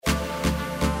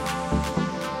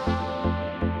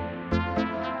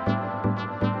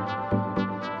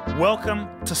Welcome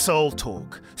to Soul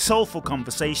Talk, soulful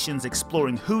conversations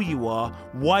exploring who you are,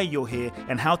 why you're here,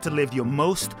 and how to live your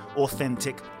most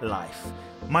authentic life.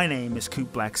 My name is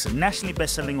Coop Blackson, nationally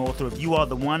best-selling author of You Are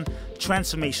the One,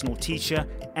 transformational teacher,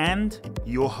 and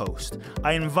your host.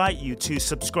 I invite you to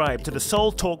subscribe to the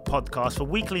Soul Talk podcast for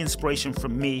weekly inspiration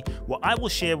from me, where I will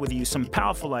share with you some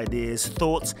powerful ideas,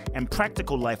 thoughts, and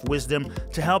practical life wisdom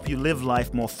to help you live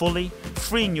life more fully,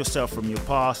 freeing yourself from your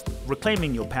past,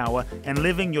 reclaiming your power, and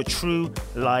living your true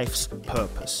life's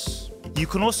purpose. You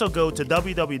can also go to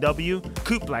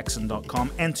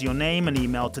www.coopblackson.com, enter your name and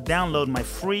email to download my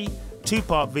free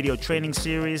 2-part video training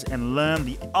series and learn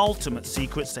the ultimate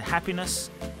secrets to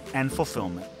happiness and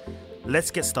fulfillment.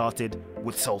 Let's get started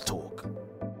with Soul Talk.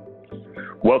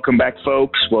 Welcome back,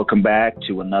 folks. Welcome back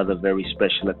to another very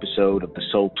special episode of the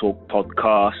Soul Talk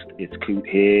podcast. It's Coop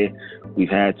here. We've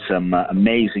had some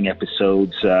amazing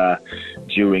episodes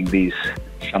during these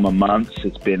summer months.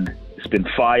 It's been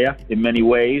fire in many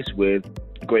ways, with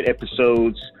great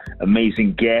episodes,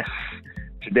 amazing guests.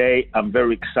 Today, I'm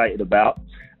very excited about.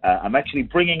 I'm actually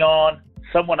bringing on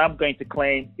someone I'm going to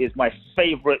claim is my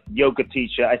favorite yoga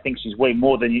teacher. I think she's way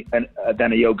more than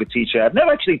a yoga teacher. I've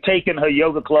never actually taken her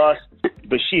yoga class,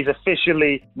 but she's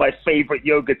officially my favorite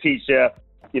yoga teacher,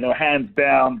 hands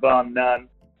down, bar none.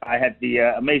 I had the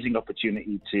amazing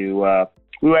opportunity to,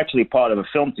 we were actually part of a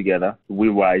film together, We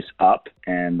Rise Up,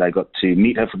 and I got to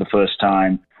meet her for the first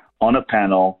time on a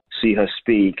panel, see her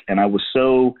speak, and I was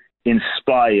so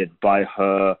inspired by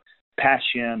her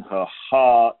passion, her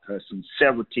heart, her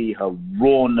sincerity, her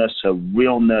rawness, her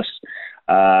realness.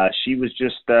 She was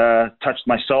just touched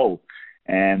my soul,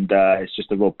 and it's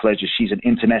just a real pleasure. She's an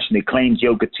internationally acclaimed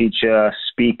yoga teacher,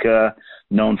 speaker,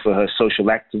 known for her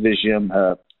social activism,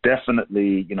 her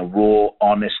definitely raw,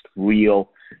 honest,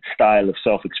 real style of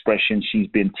self-expression. She's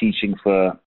been teaching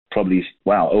for probably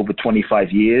over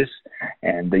 25 years,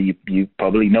 and you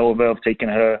probably know of her, have taken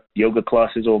her yoga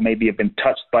classes, or maybe have been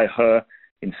touched by her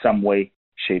in some way,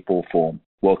 shape, or form.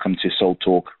 Welcome to Soul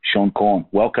Talk, Sean Korn.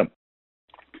 Welcome.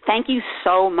 Thank you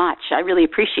so much. I really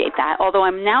appreciate that. Although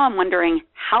I'm wondering,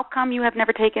 how come you have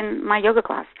never taken my yoga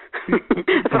class?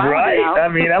 Right.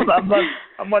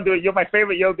 I'm wondering. You're my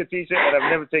favorite yoga teacher, and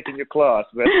I've never taken your class.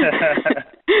 But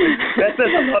that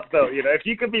says a lot, though. If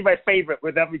you could be my favorite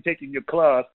without me taking your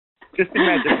class, just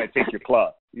imagine if I take your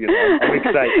class. I'm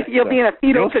excited. You'll be in a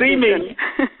fetal position. You'll see me.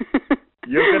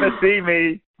 You're gonna see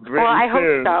me. Well, I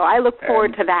hope so. I look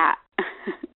forward to that.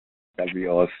 That'd be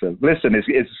awesome. Listen,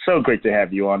 it's so great to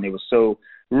have you on. It was so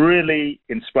really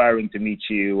inspiring to meet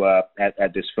you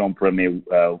at this film premiere,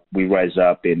 We Rise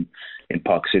Up in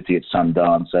Park City at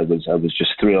Sundance. I was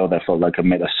just thrilled. I felt like I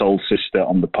met a soul sister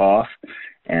on the path,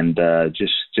 and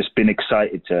just been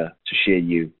excited to share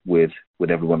you with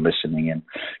everyone listening. And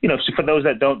so for those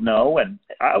that don't know, and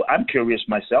I'm curious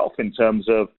myself in terms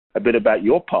of a bit about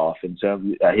your path.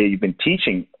 I hear you've been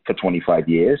teaching for 25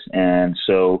 years, and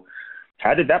so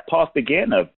how did that path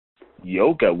begin of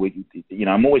yoga?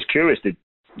 I'm always curious.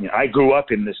 I grew up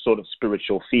in this sort of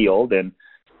spiritual field, and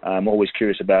I'm always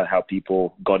curious about how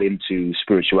people got into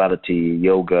spirituality,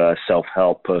 yoga,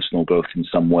 self-help, personal growth in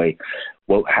some way.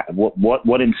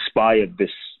 What inspired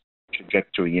this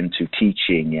trajectory into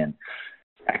teaching and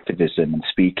activism and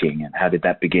speaking, and how did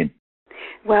that begin?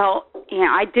 Well,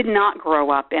 I did not grow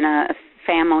up in a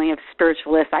family of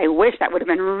spiritualists. I wish. That would have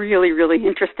been really, really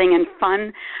interesting and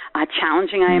fun,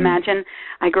 challenging, I imagine.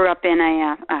 I grew up in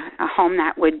a home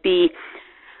that would be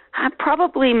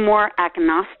probably more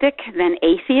agnostic than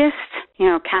atheist,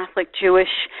 Catholic,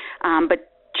 Jewish, but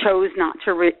chose not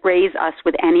to raise us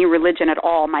with any religion at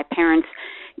all. My parents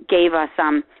gave us,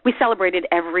 we celebrated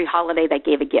every holiday that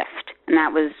gave a gift, and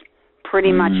that was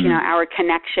pretty much, our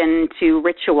connection to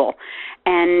ritual.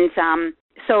 And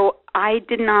so I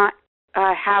did not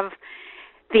have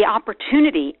the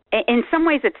opportunity. In some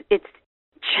ways, it's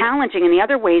challenging. In the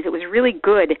other ways, it was really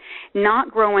good.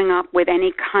 Not growing up with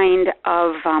any kind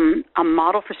of a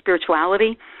model for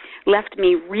spirituality left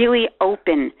me really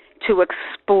open to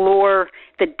explore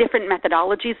the different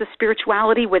methodologies of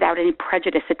spirituality without any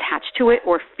prejudice attached to it,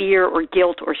 or fear or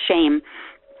guilt or shame.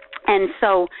 And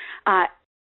so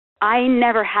I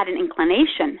never had an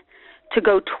inclination to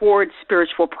go towards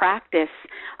spiritual practice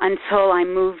until I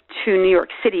moved to New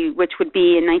York City, which would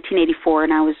be in 1984,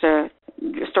 and I was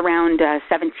just around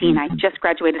 17. I just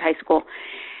graduated high school.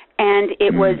 And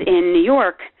it was in New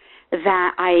York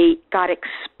that I got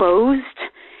exposed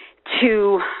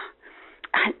to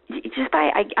I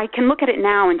can look at it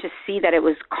now and just see that it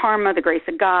was karma, the grace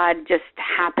of God, just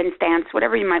happenstance,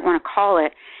 whatever you might want to call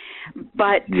it.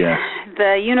 But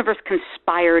the universe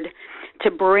conspired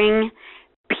to bring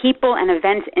people and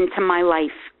events into my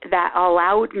life that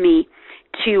allowed me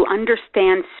to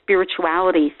understand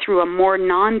spirituality through a more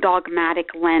non-dogmatic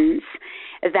lens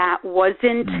that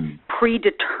wasn't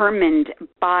predetermined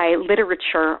by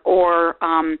literature or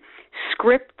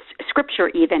scripture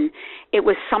even. It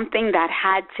was something that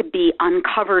had to be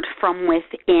uncovered from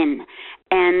within.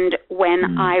 And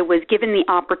when I was given the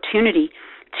opportunity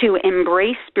to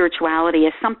embrace spirituality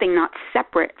as something not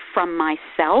separate from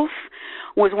myself,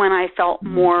 was when I felt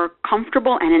more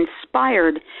comfortable and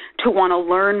inspired to want to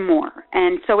learn more.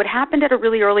 And so it happened at a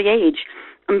really early age.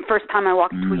 The first time I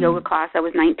walked to a yoga class, I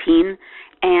was 19.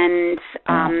 And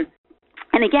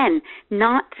again,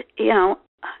 not,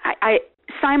 I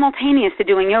simultaneous to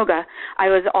doing yoga, I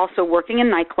was also working in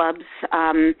nightclubs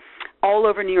all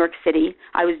over New York City.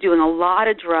 I was doing a lot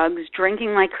of drugs,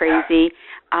 drinking like crazy,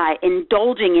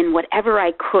 indulging in whatever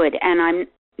I could, and I'm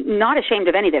not ashamed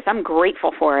of any of this. I'm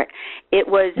grateful for it. It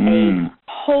was a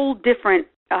whole different,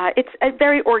 it's a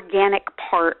very organic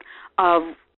part of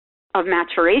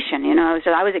maturation,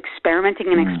 So I was experimenting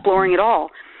and exploring it all.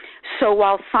 So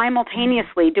while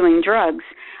simultaneously doing drugs,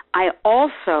 I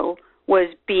also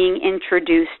was being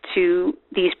introduced to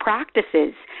these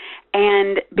practices.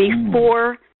 And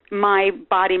before my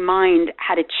body-mind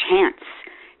had a chance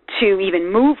to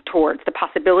even move towards the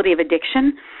possibility of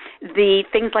addiction, the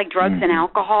things like drugs and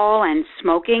alcohol and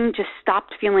smoking just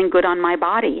stopped feeling good on my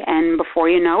body. And before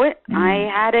you know it, I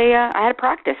had a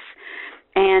practice.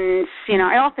 And,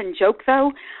 I often joke,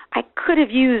 though, I could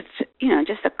have used,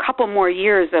 just a couple more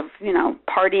years of,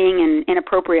 partying and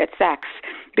inappropriate sex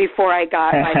before I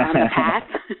got on the path,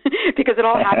 because it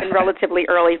all happened relatively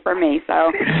early for me. So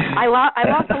I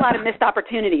lost a lot of missed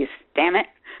opportunities, damn it.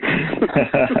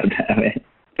 Damn it.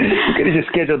 You could have just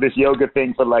scheduled this yoga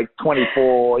thing for like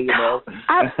 24,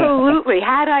 Absolutely,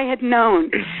 had I had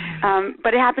known.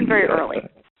 But it happened very early.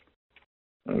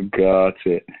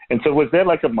 Gotcha. And so was there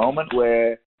like a moment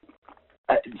where,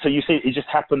 so you say it just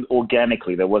happened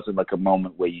organically? There wasn't like a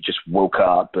moment where you just woke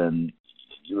up and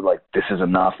you were like, this is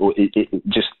enough, or it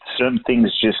just certain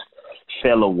things just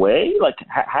fell away? Like,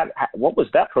 what was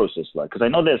that process like? Because I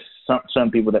know there's some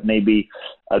people that maybe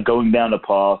are going down a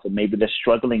path, and maybe they're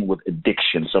struggling with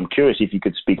addiction. So I'm curious if you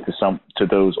could speak to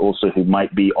those also who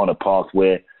might be on a path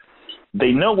where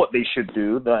they know what they should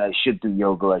do. That I should do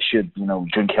yoga. I should,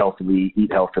 drink healthily,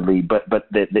 eat healthily. But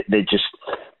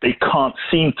they can't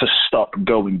seem to stop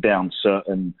going down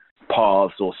certain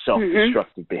paths or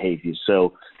self-destructive behaviors.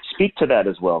 So speak to that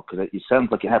as well, because it sounds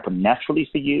like it happened naturally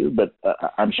for you. But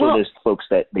I'm sure there's folks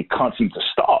that they can't seem to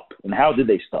stop. And how did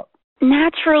they stop?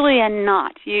 Naturally and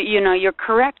not. You're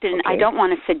correct, and I don't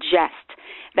want to suggest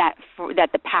that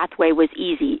the pathway was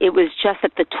easy. It was just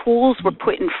that the tools were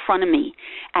put in front of me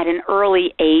at an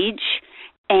early age,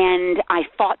 and I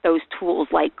fought those tools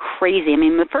like crazy. I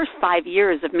mean, the first 5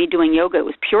 years of me doing yoga, it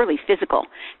was purely physical.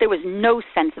 There was no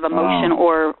sense of emotion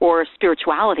or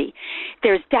spirituality.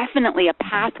 There's definitely a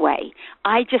pathway.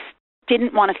 I just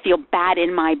didn't want to feel bad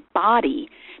in my body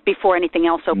before anything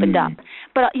else opened up.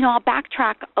 But, I'll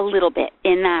backtrack a little bit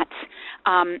in that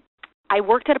I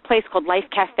worked at a place called Life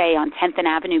Cafe on 10th and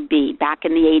Avenue B back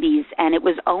in the 80s, and it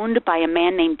was owned by a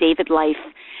man named David Life,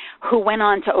 who went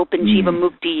on to open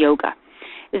Jivamukti Yoga.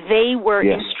 They were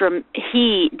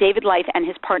David Life and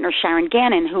his partner Sharon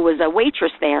Gannon, who was a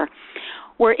waitress there,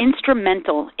 were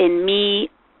instrumental in me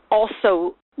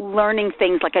also learning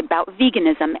things like about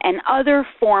veganism and other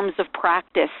forms of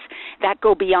practice that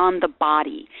go beyond the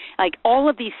body. Like all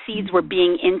of these seeds were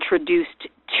being introduced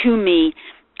to me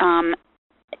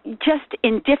just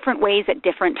in different ways at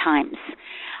different times.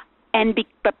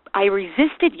 But I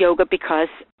resisted yoga because,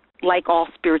 like all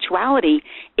spirituality,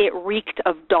 it reeked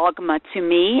of dogma to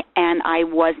me, and I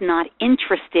was not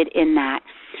interested in that.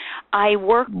 I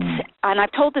worked, and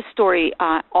I've told this story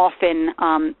often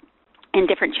in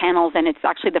different channels, and it's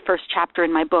actually the first chapter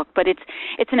in my book, but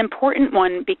it's an important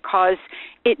one because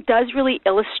it does really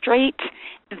illustrate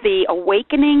the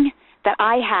awakening that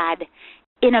I had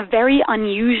in a very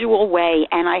unusual way,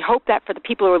 and I hope that for the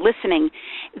people who are listening,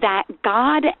 that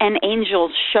God and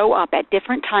angels show up at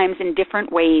different times in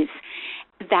different ways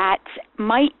that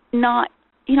might not,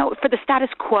 for the status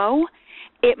quo,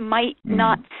 it might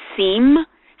not seem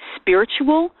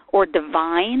spiritual or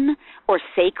divine or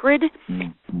sacred,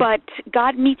 but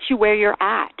God meets you where you're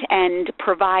at and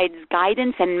provides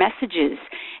guidance and messages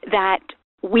that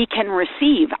we can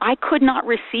receive. I could not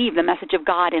receive the message of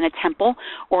God in a temple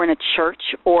or in a church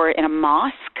or in a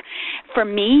mosque. For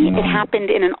me, it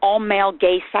happened in an all-male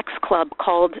gay sex club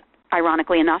called,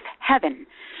 ironically enough, Heaven,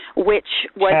 which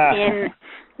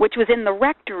was in the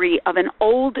rectory of an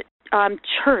old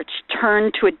church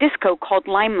turned to a disco called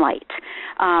Limelight,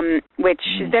 which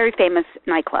is a very famous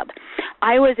nightclub.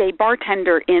 I was a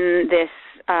bartender in this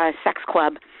sex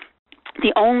club,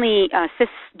 the only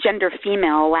cisgender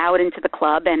female allowed into the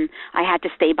club, and I had to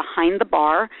stay behind the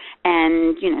bar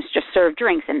and, just serve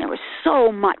drinks. And there was so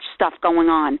much stuff going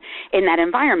on in that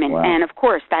environment. Wow. And, of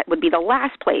course, that would be the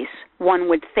last place one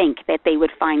would think that they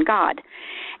would find God.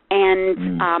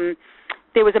 And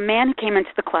there was a man who came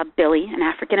into the club, Billy, an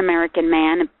African-American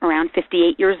man around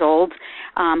 58 years old,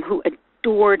 who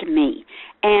adored me.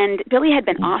 And Billy had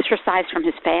been ostracized from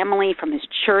his family, from his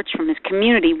church, from his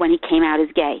community when he came out as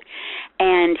gay.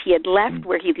 And he had left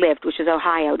where he lived, which is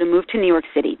Ohio, to move to New York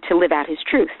City to live out his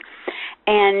truth.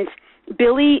 And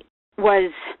Billy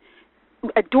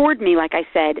adored me, like I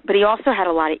said, but he also had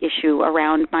a lot of issue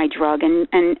around my drug and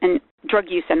drug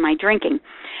use and my drinking,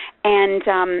 and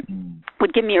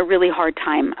would give me a really hard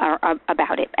time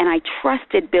about it. And I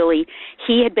trusted Billy.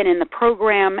 He had been in the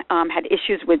program, had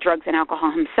issues with drugs and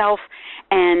alcohol himself,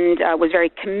 and was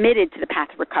very committed to the path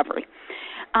of recovery.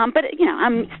 But,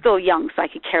 I'm still young, so I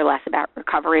could care less about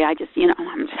recovery. I'm just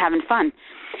having fun.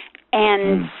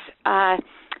 And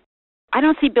I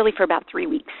don't see Billy for about 3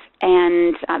 weeks.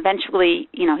 And eventually,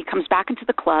 he comes back into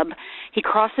the club. He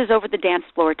crosses over the dance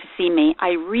floor to see me. I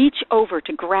reach over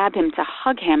to grab him, to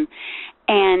hug him.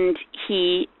 And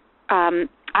he,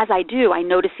 as I do, I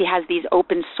notice he has these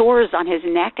open sores on his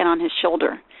neck and on his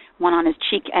shoulder, one on his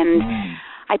cheek. And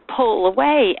I pull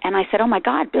away, and I said, "Oh, my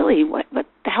God, Billy, what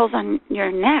the hell's on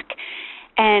your neck?"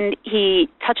 And he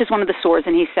touches one of the sores,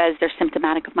 and he says, "They're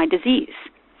symptomatic of my disease."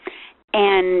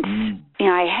 And,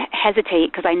 I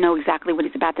hesitate because I know exactly what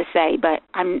he's about to say, but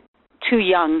I'm too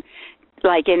young,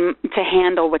 to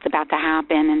handle what's about to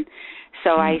happen. And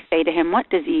so I say to him, "What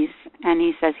disease?" And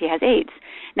he says he has AIDS.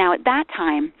 Now, at that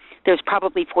time, there's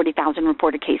probably 40,000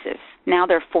 reported cases. Now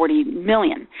there are 40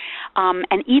 million.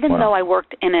 And even though I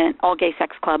worked in an all-gay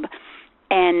sex club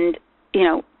and,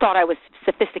 thought I was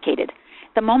sophisticated,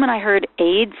 the moment I heard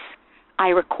AIDS, I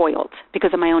recoiled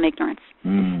because of my own ignorance.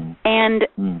 And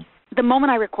the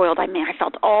moment I recoiled, I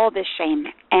felt all this shame,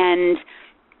 and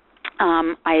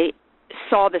I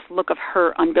saw this look of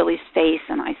hurt on Billy's face,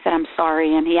 and I said, "I'm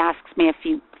sorry." And he asks me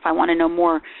if I want to know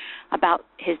more about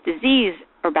his disease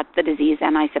or about the disease,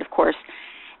 and I said, "Of course."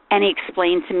 And he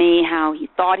explained to me how he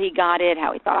thought he got it,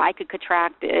 how he thought I could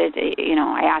contract it.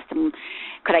 I asked him,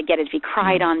 could I get it if he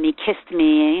cried on me, kissed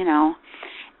me,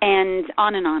 and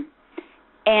on and on.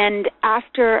 And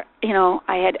after,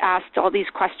 I had asked all these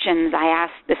questions, I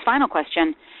asked this final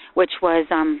question, which was,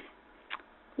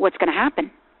 what's going to happen?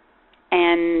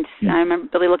 And I remember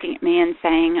Billy looking at me and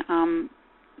saying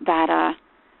that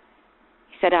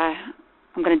he said,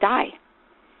 "I'm going to die."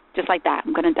 Just like that,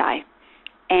 "I'm going to die."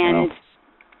 And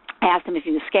I asked him if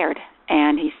he was scared,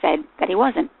 and he said that he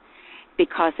wasn't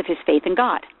because of his faith in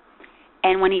God.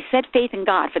 And when he said faith in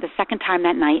God for the second time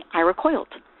that night, I recoiled.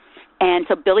 And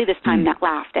so Billy this time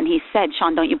laughed, and he said,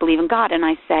 "Sean, don't you believe in God?" And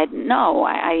I said, "No,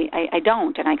 I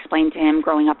don't." And I explained to him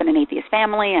growing up in an atheist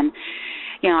family, and,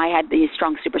 I had these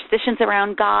strong superstitions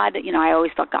around God. I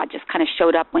always thought God just kind of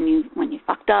showed up when you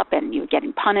fucked up and you were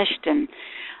getting punished. And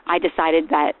I decided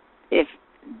that if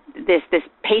this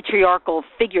patriarchal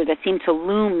figure that seemed to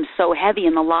loom so heavy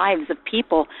in the lives of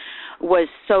people was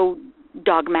so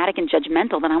dogmatic and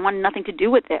judgmental, then I wanted nothing to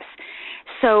do with this.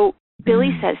 So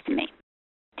Billy says to me,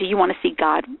 "Do you want to see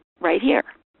God right here?"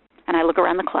 And I look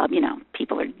around the club,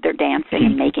 they're dancing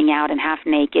and making out and half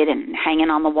naked and hanging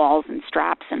on the walls and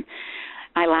straps. And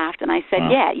I laughed and I said,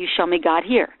 "Yeah, you show me God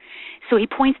here." So he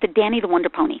points to Danny the Wonder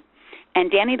Pony. And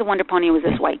Danny the Wonder Pony was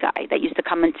this white guy that used to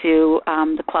come into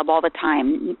the club all the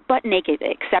time, butt naked,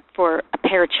 except for a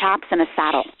pair of chaps and a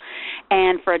saddle.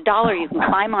 And for $1, you can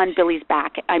climb on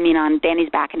on Danny's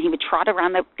back, and he would trot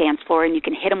around the dance floor, and you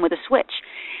can hit him with a switch.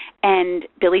 And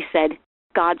Billy said,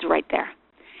 "God's right there."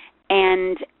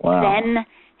 And then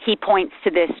he points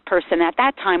to this person. At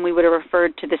that time, we would have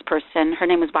referred to this person, her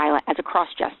name was Violet, as a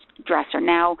cross-dresser.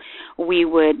 Now we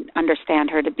would understand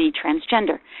her to be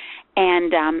transgender.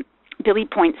 And Billy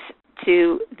points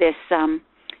to this,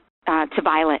 to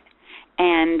Violet.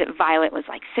 And Violet was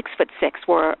like 6'6",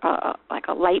 wore like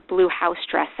a light blue house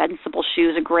dress, sensible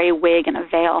shoes, a gray wig, and a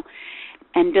veil.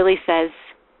 And Billy says,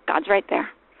 "God's right there."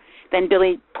 Then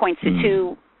Billy points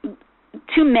to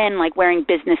two men like wearing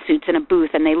business suits in a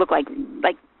booth, and they look like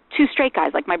two straight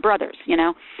guys, like my brothers,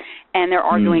 and they're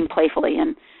arguing playfully.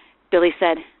 And Billy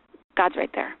said, "God's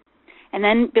right there." And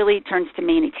then Billy turns to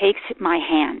me, and he takes my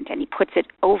hand, and he puts it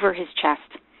over his chest,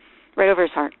 right over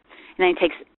his heart. And then he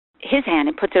takes his hand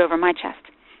and puts it over my chest.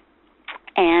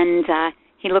 And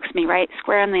he looks me right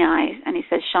square in the eyes, and he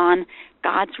says, Sean,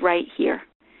 God's right here.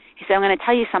 He said, I'm going to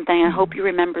tell you something, and I hope you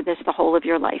remember this the whole of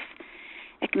your life.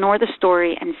 Ignore the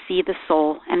story and see the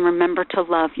soul, and remember to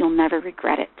love. You'll never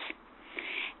regret it.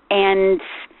 And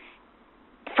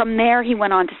from there, he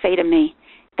went on to say to me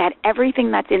that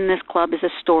everything that's in this club is a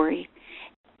story.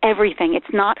 Everything.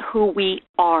 It's not who we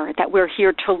are, that we're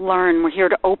here to learn. We're here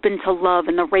to open to love,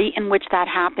 and the rate in which that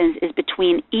happens is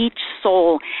between each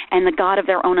soul and the God of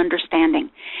their own understanding.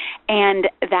 And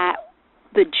that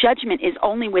the judgment is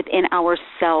only within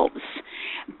ourselves.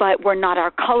 But we're not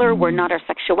our color, we're not our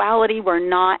sexuality, we're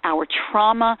not our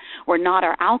trauma, we're not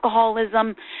our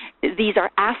alcoholism. These are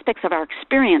aspects of our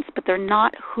experience, but they're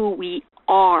not who we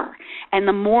are. And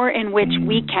the more in which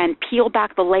we can peel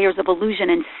back the layers of illusion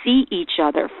and see each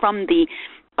other from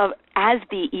as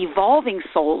the evolving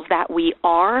souls that we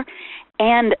are,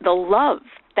 and the love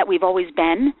that we've always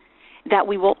been, that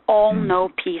we will all know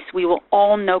peace, we will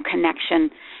all know connection,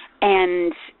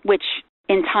 and which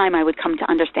in time I would come to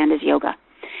understand as yoga.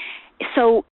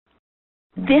 So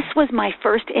this was my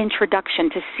first introduction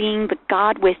to seeing the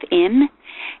God within,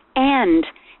 and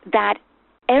that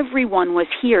everyone was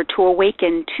here to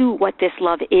awaken to what this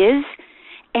love is,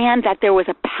 and that there was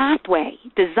a pathway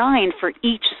designed for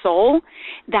each soul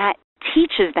that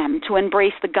teaches them to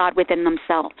embrace the God within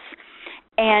themselves.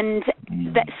 And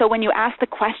so when you ask the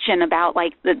question about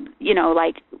like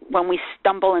when we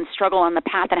stumble and struggle on the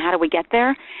path and how do we get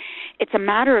there, it's a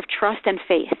matter of trust and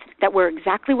faith that we're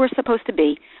exactly where we're supposed to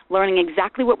be, learning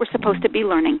exactly what we're supposed to be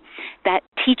learning, that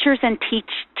teachers and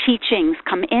teachings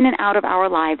come in and out of our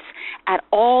lives at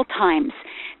all times,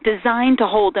 designed to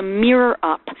hold a mirror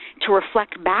up to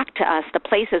reflect back to us the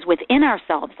places within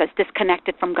ourselves that's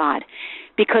disconnected from God,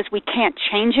 because we can't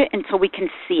change it until we can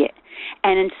see it.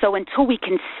 And so until we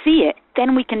can see it,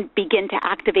 then we can begin to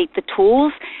activate the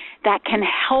tools that can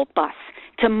help us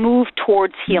to move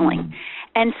towards healing.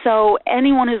 And so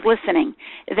anyone who's listening,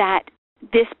 that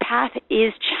this path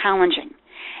is challenging,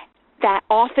 that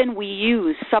often we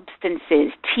use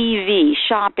substances, TV,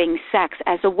 shopping, sex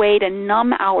as a way to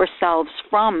numb ourselves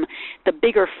from the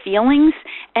bigger feelings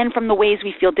and from the ways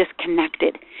we feel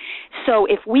disconnected. So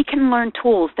if we can learn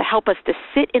tools to help us to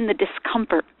sit in the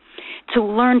discomfort, to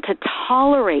learn to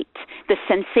tolerate the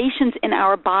sensations in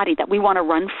our body that we want to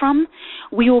run from,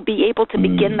 we will be able to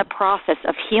begin the process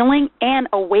of healing and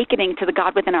awakening to the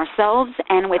God within ourselves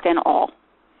and within all.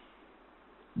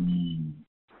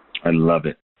 I love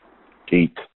it.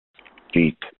 Deep.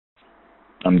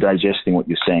 I'm digesting what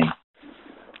you're saying.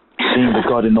 Seeing the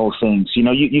God in all things. You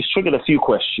know, you triggered a few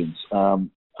questions.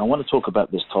 I want to talk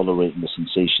about this tolerating the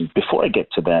sensations. Before I get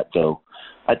to that, though,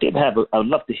 I would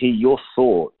love to hear your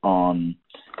thought on,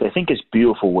 because I think it's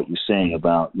beautiful what you're saying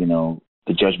about, you know,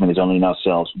 the judgment is only in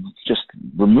ourselves, just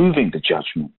removing the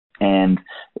judgment. And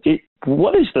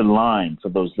what is the line for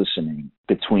those listening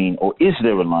between, or is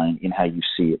there a line in how you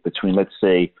see it between, let's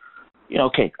say, you know,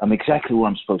 okay, I'm exactly where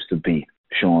I'm supposed to be,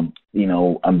 Sean. You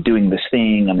know, I'm doing this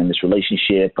thing, I'm in this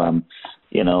relationship, I'm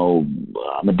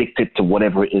addicted to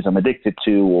whatever it is I'm addicted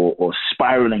to, or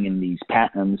spiraling in these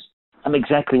patterns. I'm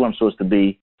exactly where I'm supposed to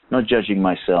be, not judging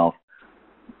myself.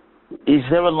 Is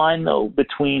there a line, though,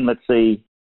 between, let's say,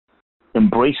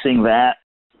 embracing that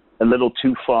a little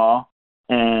too far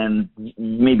and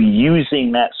maybe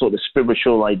using that sort of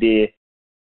spiritual idea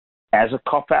as a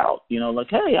cop-out? You know,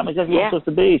 like, hey, I'm exactly where I'm supposed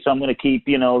to be, so I'm going to keep,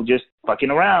 you know, just fucking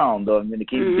around, or I'm going to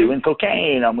keep doing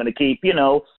cocaine, I'm going to keep, you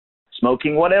know,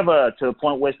 smoking whatever to the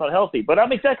point where it's not healthy. But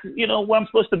I'm exactly, you know, where I'm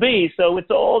supposed to be, so it's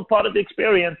all part of the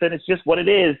experience, and it's just what it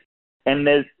is. And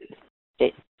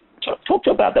talk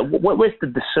to about that. Where's the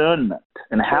discernment,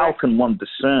 and how can one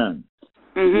discern,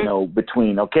 you know,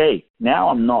 between, okay, now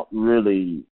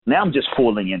I'm just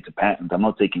falling into patterns, I'm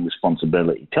not taking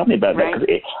responsibility. Tell me about that,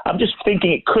 because I'm just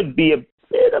thinking it could be a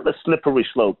bit of a slippery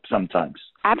slope sometimes.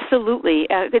 Absolutely.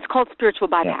 It's called spiritual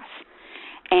bypass.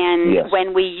 Yeah. And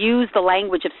when we use the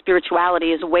language of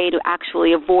spirituality as a way to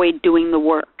actually avoid doing the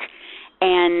work.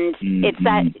 And it's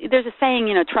that, there's a saying,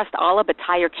 you know, trust Allah but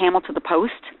tie your camel to the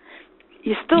post.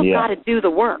 You still got to do the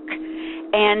work.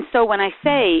 And so when I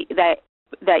say that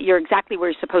you're exactly where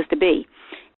you're supposed to be,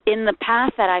 in the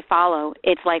path that I follow,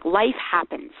 it's like life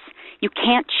happens. You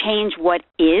can't change what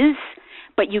is,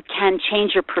 but you can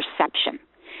change your perception.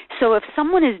 So if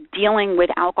someone is dealing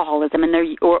with alcoholism and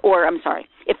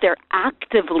if they're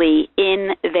actively in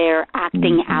their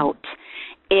acting out,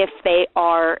 if they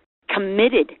are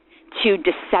committed to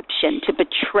deception, to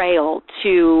betrayal,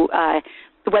 to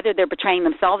whether they're betraying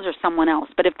themselves or someone else,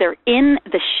 but if they're in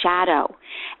the shadow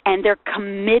and they're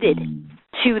committed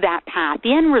to that path,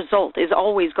 the end result is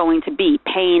always going to be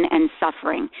pain and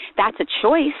suffering. That's a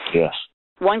choice. Yes.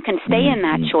 One can stay in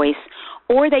that choice,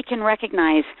 or they can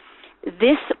recognize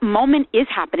this moment is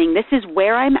happening. This is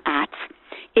where I'm at.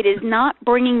 It is not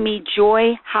bringing me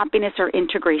joy, happiness, or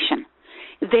integration.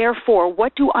 Therefore,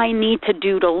 what do I need to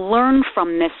do to learn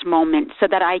from this moment so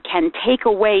that I can take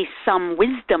away some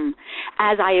wisdom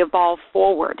as I evolve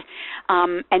forward,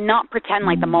 and not pretend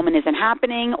like the moment isn't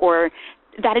happening or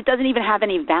that it doesn't even have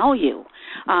any value,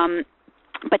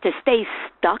 but to stay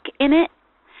stuck in it.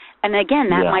 And again,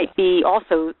 that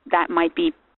might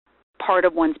be part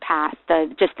of one's past,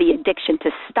 just the addiction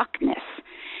to stuckness.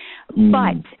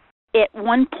 But at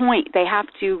one point,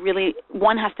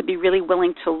 one has to be really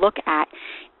willing to look at,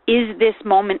 is this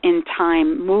moment in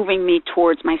time moving me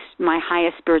towards my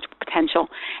highest spiritual potential?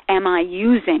 Am I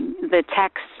using the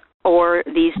texts or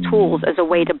these tools as a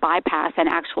way to bypass and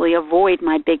actually avoid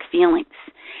my big feelings?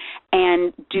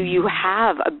 And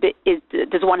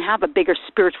does one have a bigger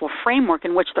spiritual framework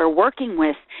in which they're working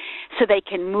with so they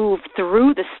can move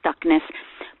through the stuckness,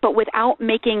 but without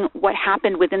making what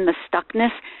happened within the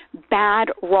stuckness bad,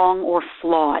 wrong, or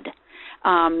flawed?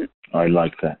 I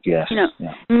like that, yes.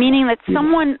 Meaning that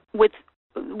someone with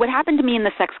what happened to me in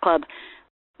the sex club,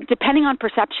 depending on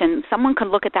perception, someone could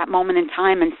look at that moment in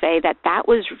time and say that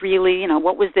was really,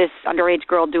 what was this underage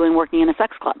girl doing working in a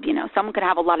sex club? Someone could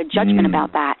have a lot of judgment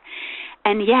about that.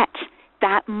 And yet,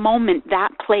 that moment, that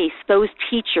place, those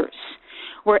teachers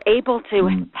were able to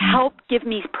help give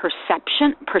me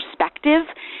perspective,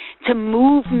 to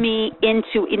move me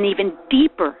into an even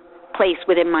deeper place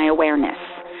within my awareness.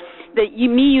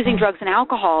 Me using drugs and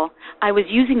alcohol, I was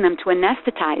using them to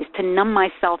anesthetize, to numb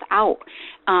myself out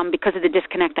because of the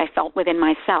disconnect I felt within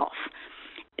myself.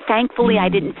 Thankfully, I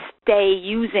didn't stay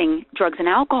using drugs and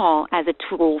alcohol as a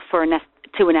tool to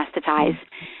anesthetize,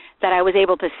 that I was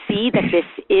able to see that this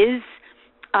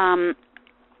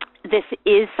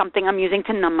is something I'm using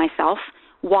to numb myself.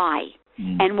 Why?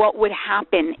 And what would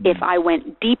happen if I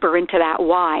went deeper into that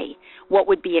why? What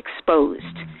would be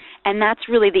exposed? And that's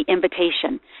really the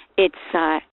invitation. It's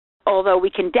although we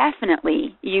can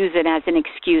definitely use it as an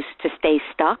excuse to stay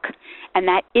stuck, and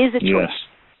that is a choice.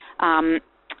 Yes.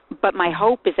 But my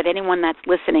hope is that anyone that's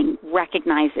listening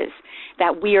recognizes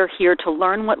that we are here to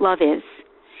learn what love is,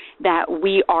 that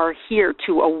we are here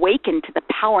to awaken to the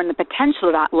power and the potential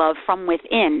of that love from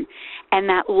within, and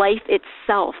that life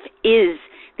itself is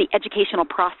the educational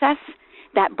process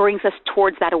that brings us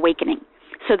towards that awakening.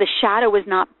 So the shadow is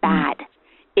not bad.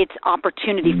 It's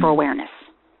opportunity for awareness.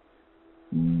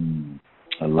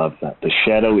 I love that. The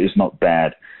shadow is not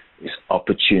bad. It's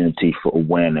opportunity for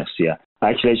awareness. Yeah.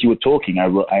 Actually, as you were talking, I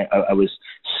was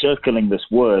circling this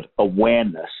word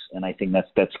awareness, and I think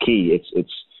that's key.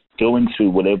 It's going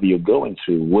through whatever you're going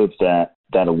through with that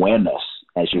awareness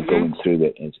as you're going through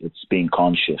it. It's being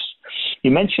conscious.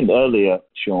 You mentioned earlier,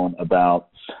 Sean, about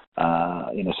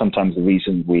sometimes the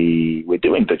reason we're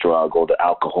doing the drug or the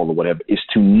alcohol or whatever is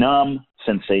to numb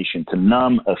sensation, to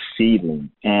numb a feeling,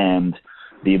 and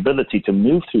the ability to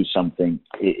move through something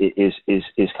is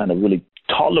kind of really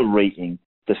tolerating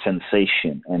the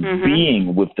sensation and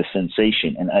being with the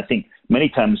sensation. And I think many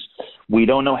times we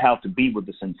don't know how to be with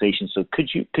the sensation. So could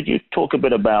you talk a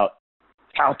bit about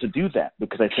how to do that?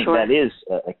 Because I think that is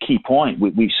a key point.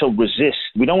 We so resist.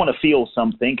 We don't want to feel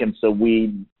something, and so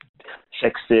we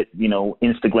sext it,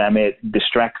 Instagram it,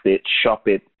 distract it, shop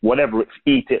it, whatever,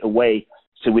 eat it away,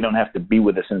 so we don't have to be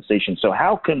with the sensation. So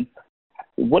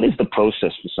what is the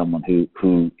process for someone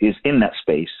who is in that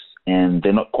space and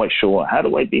they're not quite sure, how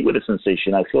do I be with the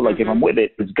sensation? I feel like if I'm with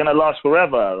it, it's going to last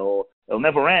forever or it'll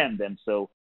never end. And so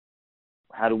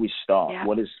how do we start? Yeah.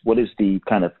 What is the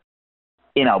kind of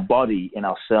in our body, in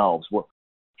ourselves?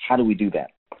 How do we do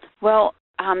that? Well,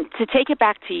 to take it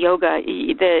back to yoga,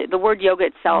 the word yoga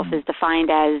itself is defined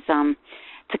as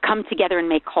to come together and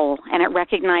make whole, and it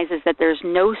recognizes that there's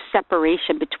no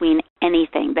separation between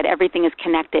anything, that everything is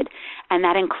connected, and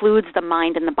that includes the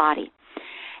mind and the body.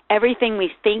 Everything we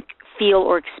think, feel,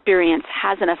 or experience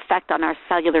has an effect on our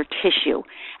cellular tissue.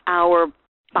 Our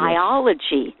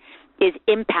biology is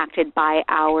impacted by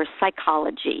our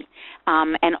psychology,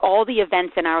 and all the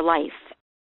events in our life,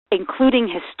 including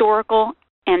historical,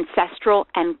 ancestral,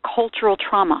 and cultural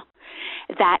trauma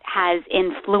that has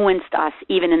influenced us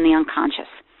even in the unconscious.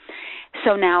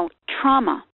 So now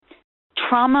trauma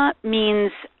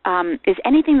means is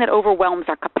anything that overwhelms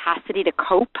our capacity to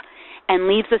cope and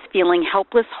leaves us feeling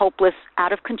helpless, hopeless,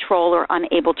 out of control, or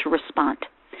unable to respond.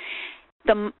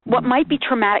 What might be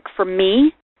traumatic for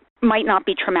me might not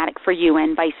be traumatic for you,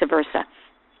 and vice versa.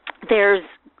 There's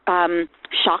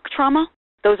shock trauma.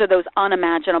 Those are those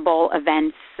unimaginable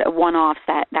events, one-offs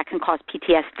that can cause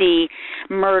PTSD,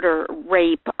 murder,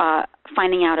 rape,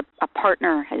 finding out a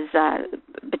partner has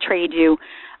betrayed you,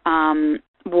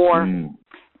 war.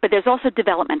 But there's also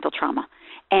developmental trauma.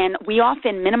 And we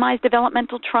often minimize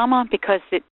developmental trauma because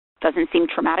it doesn't seem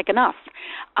traumatic enough.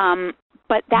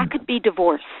 But that could be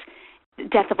divorce,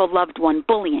 death of a loved one,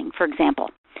 bullying, for example.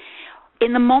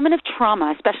 In the moment of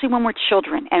trauma, especially when we're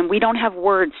children and we don't have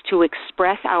words to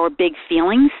express our big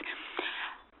feelings,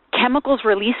 chemicals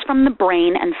release from the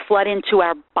brain and flood into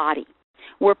our body.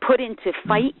 We're put into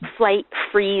fight, flight,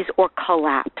 freeze, or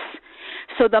collapse.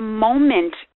 So the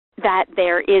moment that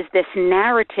there is this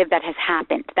narrative that has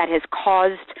happened, that has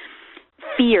caused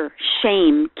fear,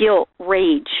 shame, guilt,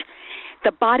 rage,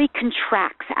 the body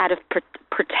contracts out of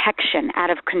protection, out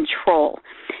of control.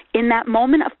 In that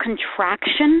moment of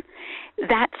contraction,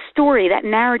 that story, that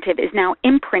narrative is now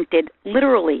imprinted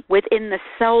literally within the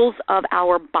cells of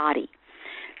our body.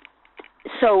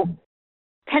 So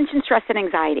tension, stress, and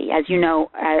anxiety, as you know,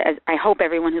 as I hope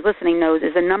everyone who's listening knows,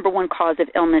 is the number one cause of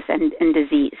illness and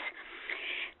disease.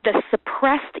 The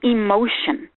suppressed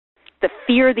emotion, the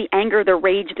fear, the anger, the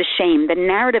rage, the shame, the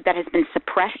narrative that has been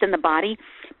suppressed in the body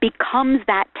becomes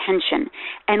that tension.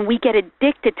 And we get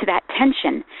addicted to that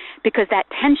tension because that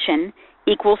tension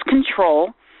equals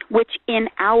control, which in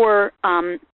our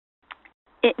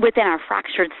within our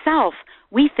fractured self,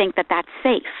 we think that that's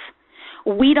safe.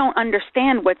 We don't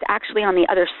understand what's actually on the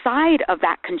other side of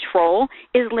that control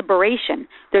is liberation.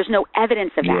 There's no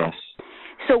evidence of that. Yes.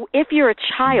 So if you're a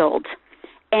child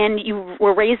and you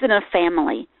were raised in a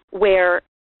family where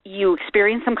you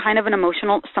experienced some kind of an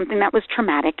emotional, something that was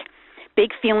traumatic, big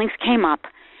feelings came up,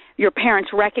 your parents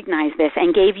recognized this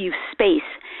and gave you space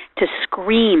to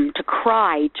scream, to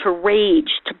cry, to rage,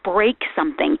 to break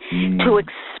something, to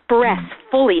express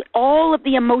fully all of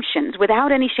the emotions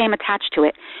without any shame attached to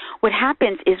it, what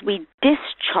happens is we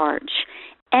discharge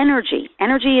energy.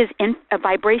 Energy is a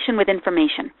vibration with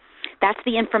information. That's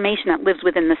the information that lives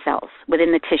within the cells,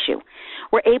 within the tissue.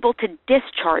 We're able to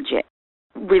discharge it,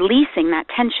 releasing that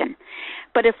tension.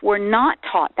 But if we're not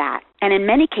taught that, and in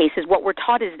many cases what we're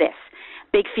taught is this,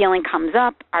 big feeling comes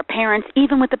up, our parents,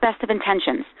 even with the best of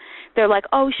intentions, they're like,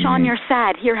 oh, Sean, you're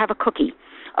sad, here, have a cookie.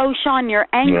 Oh, Sean, you're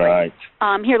angry. Right.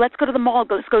 Here, let's go to the mall,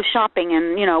 let's go shopping,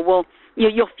 and,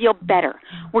 you'll feel better.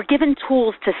 We're given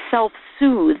tools to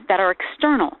self-soothe that are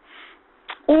external.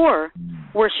 Or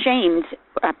we're shamed.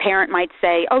 A parent might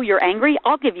say, oh, you're angry?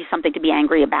 I'll give you something to be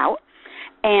angry about.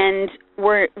 And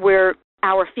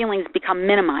our feelings become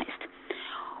minimized.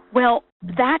 Well,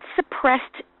 that suppressed,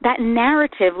 that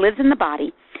narrative lives in the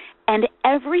body, and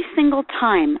every single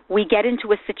time we get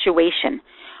into a situation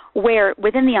where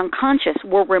within the unconscious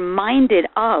we're reminded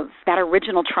of that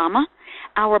original trauma,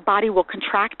 our body will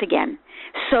contract again.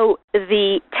 So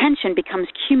the tension becomes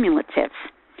cumulative.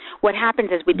 What happens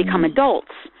as we become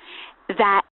adults,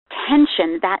 that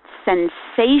tension, that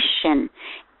sensation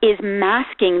is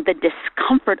masking the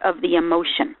discomfort of the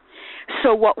emotion.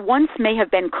 So what once may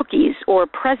have been cookies or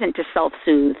present to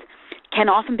self-soothe can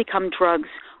often become drugs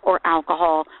or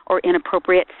alcohol or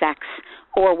inappropriate sex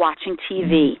or watching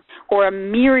TV or a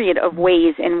myriad of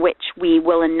ways in which we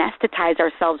will anesthetize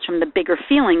ourselves from the bigger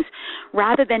feelings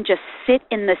rather than just sit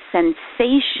in the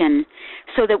sensation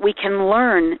so that we can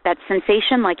learn that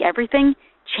sensation, like everything,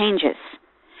 changes.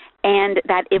 And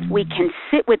that if we can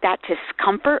sit with that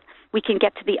discomfort, we can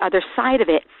get to the other side of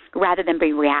it rather than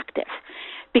be reactive.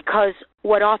 Because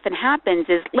what often happens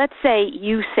is, let's say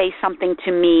you say something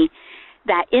to me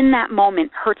that in that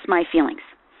moment hurts my feelings.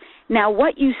 Now,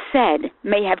 what you said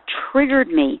may have triggered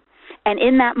me, and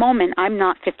in that moment, I'm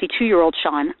not 52-year-old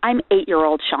Sean, I'm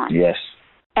 8-year-old Sean. Yes.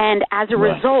 And as a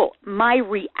result, my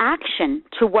reaction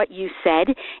to what you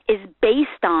said is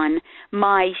based on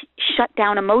my shut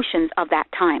down emotions of that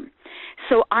time.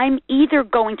 So I'm either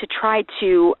going to try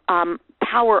to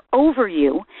power over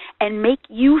you and make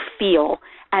you feel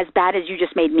as bad as you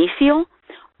just made me feel,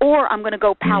 or I'm going to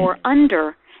go power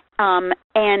under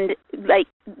and like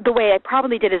the way I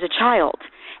probably did as a child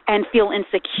and feel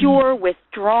insecure,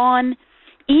 withdrawn.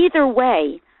 Either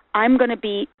way, I'm going to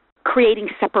be creating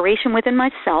separation within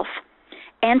myself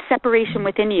and separation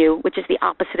within you, which is the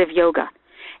opposite of yoga.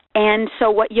 And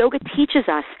so what yoga teaches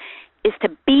us is to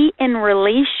be in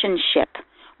relationship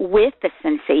with the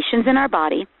sensations in our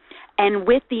body and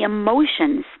with the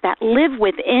emotions that live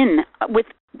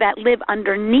that live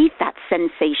underneath that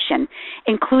sensation,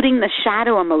 including the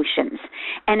shadow emotions.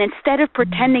 And instead of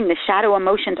pretending the shadow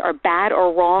emotions are bad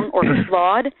or wrong or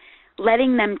flawed,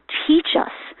 letting them teach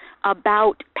us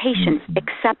about patience,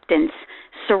 acceptance,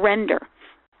 surrender.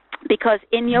 Because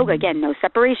in yoga, again, no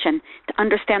separation. To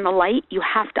understand the light, you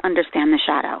have to understand the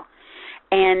shadow.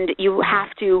 And you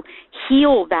have to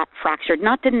heal that fracture,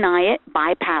 not deny it,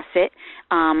 bypass it,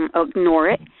 ignore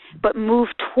it, but move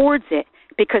towards it,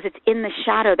 because it's in the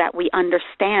shadow that we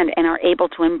understand and are able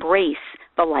to embrace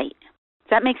the light. Does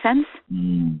that make sense?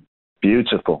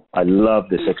 Beautiful. I love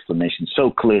this explanation.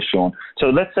 So clear, Sean. So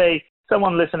let's say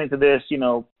someone listening to this,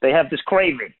 they have this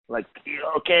craving, like,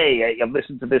 okay, I've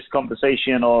listened to this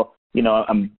conversation, or,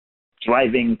 I'm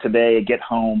driving today, I get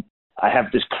home, I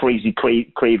have this crazy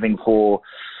craving for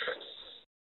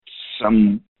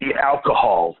some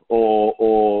alcohol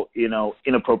or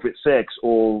inappropriate sex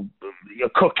or a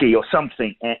cookie or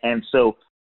something. And so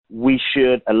we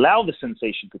should allow the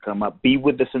sensation to come up, be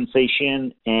with the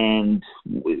sensation, and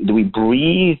do we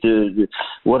breathe?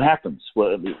 What happens?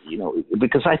 Well,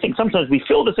 because I think sometimes we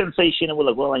feel the sensation and we're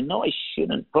like, well, I know I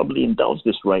shouldn't probably indulge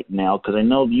this right now, because I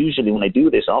know usually when I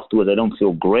do this afterwards, I don't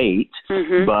feel great,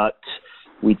 but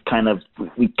we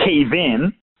cave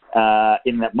in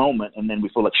that moment, and then we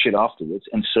feel like shit afterwards.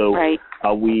 And so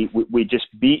we just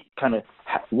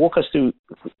walk us through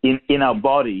in our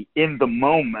body, in the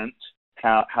moment,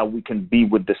 how we can be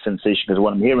with the sensation. Because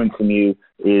what I'm hearing from you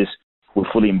is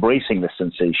we're fully embracing the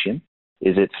sensation.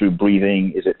 Is it through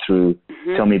breathing? Is it through,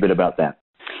 tell me a bit about that.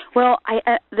 Well,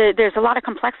 there's a lot of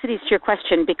complexities to your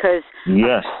question, because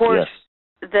of course,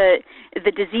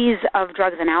 the disease of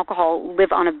drugs and alcohol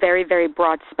live on a very, very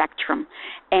broad spectrum.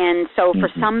 And so for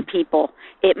some people,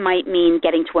 it might mean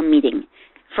getting to a meeting.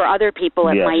 For other people,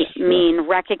 it might mean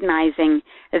recognizing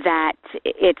that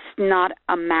it's not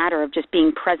a matter of just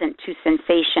being present to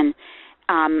sensation,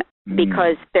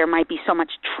 because there might be so much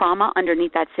trauma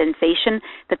underneath that sensation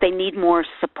that they need more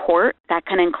support. That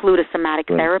can include a somatic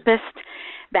therapist.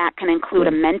 That can include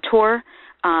a mentor.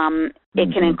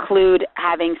 It can include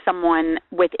having someone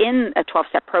within a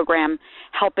 12-step program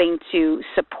helping to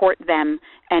support them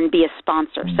and be a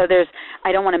sponsor. So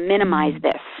I don't want to minimize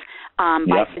this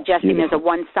by suggesting there's a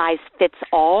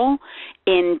one-size-fits-all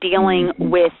in dealing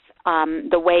with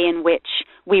the way in which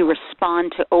we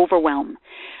respond to overwhelm.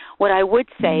 What I would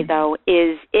say, though,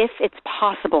 is if it's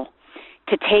possible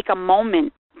to take a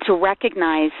moment to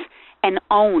recognize and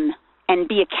own and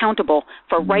be accountable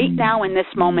for right now in this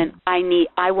moment,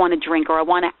 I want to drink or I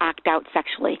want to act out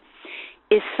sexually.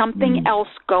 Is something else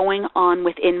going on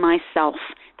within myself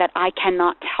that I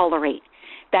cannot tolerate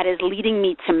that is leading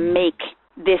me to make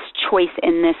this choice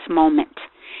in this moment?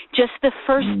 Just the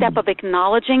first step of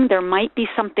acknowledging there might be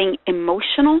something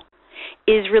emotional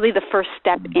is really the first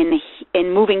step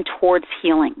in moving towards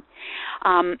healing.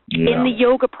 In the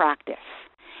yoga practice,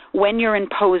 when you're in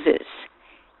poses,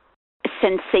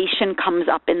 sensation comes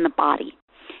up in the body.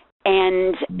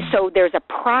 And so there's a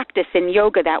practice in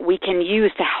yoga that we can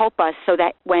use to help us so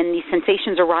that when these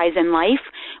sensations arise in life,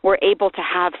 we're able to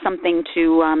have something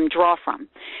to draw from.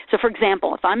 So, for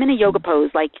example, if I'm in a yoga pose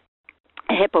like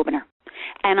a hip opener,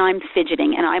 and I'm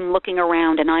fidgeting and I'm looking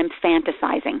around and I'm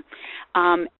fantasizing,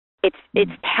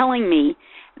 it's telling me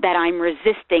that I'm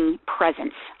resisting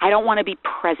presence. I don't want to be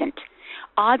present.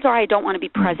 Odds are I don't want to be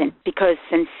present because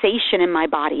sensation in my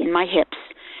body, in my hips,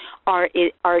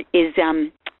 is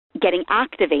getting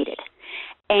activated.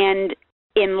 And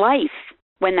in life,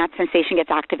 when that sensation gets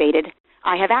activated,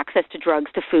 I have access to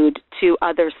drugs, to food, to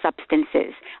other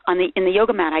substances. In the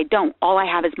yoga mat, I don't. All I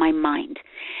have is my mind.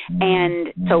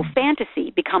 And so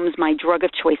fantasy becomes my drug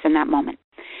of choice in that moment.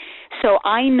 So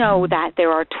I know that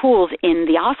there are tools in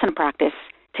the asana practice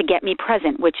to get me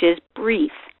present, which is breathe.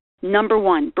 Number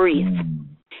one, breathe.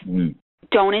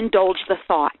 Don't indulge the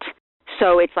thought.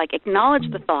 So it's like acknowledge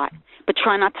the thought, but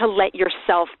try not to let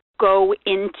yourself go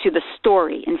into the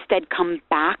story. Instead, come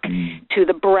back to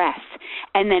the breath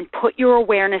and then put your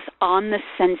awareness on the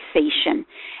sensation.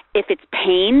 If it's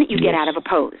pain, you get out of a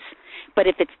pose. But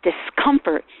if it's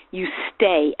discomfort, you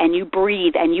stay and you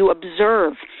breathe and you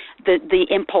observe the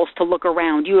impulse to look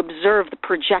around. You observe the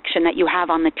projection that you have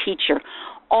on the teacher,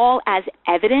 all as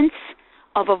evidence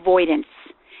of avoidance,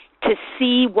 to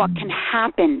see what can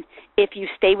happen if you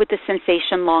stay with the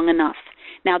sensation long enough.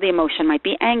 Now, the emotion might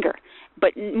be anger,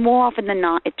 but more often than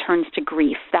not, it turns to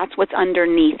grief. That's what's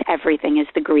underneath everything, is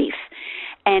the grief.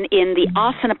 And in the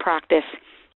asana practice,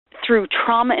 through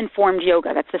trauma-informed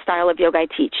yoga, that's the style of yoga I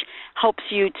teach, helps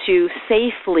you to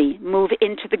safely move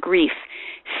into the grief,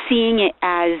 seeing it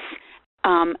as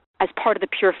part of the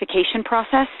purification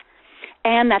process,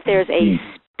 and that there's a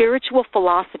spiritual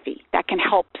philosophy that can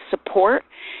help support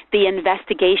the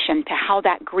investigation to how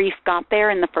that grief got there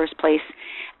in the first place,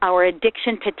 our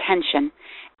addiction to tension,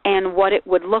 and what it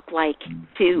would look like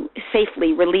to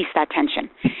safely release that tension.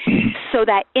 So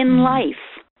that in life,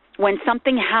 when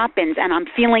something happens and I'm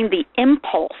feeling the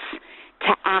impulse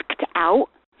to act out,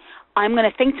 I'm going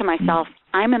to think to myself,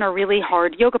 I'm in a really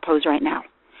hard yoga pose right now.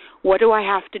 What do I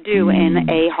have to do in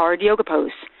a hard yoga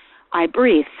pose? I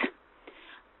breathe.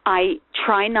 I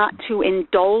try not to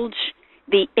indulge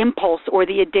the impulse or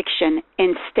the addiction.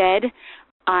 Instead,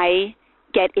 I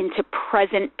get into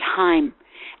present time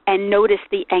and notice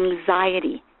the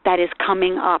anxiety that is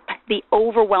coming up, the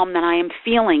overwhelm that I am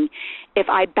feeling. If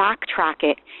I backtrack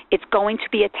it, it's going to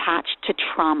be attached to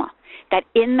trauma. That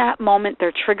in that moment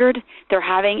they're triggered, they're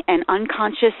having an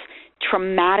unconscious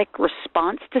traumatic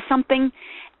response to something,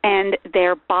 and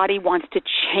their body wants to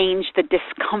change the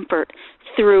discomfort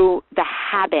through the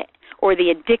habit or the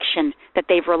addiction that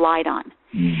they've relied on.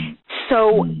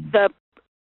 So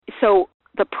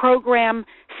the program,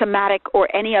 somatic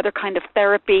or any other kind of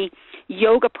therapy,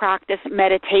 yoga practice,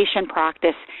 meditation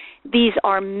practice, these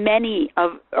are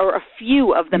a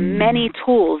few of the many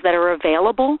tools that are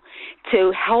available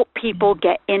to help people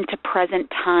get into present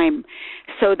time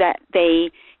so that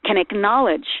they can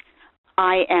acknowledge,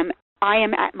 I am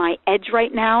at my edge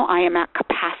right now. I am at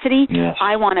capacity. Yes.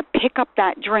 I want to pick up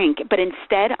that drink, but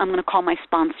instead I'm going to call my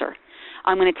sponsor.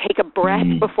 I'm going to take a breath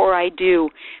before I do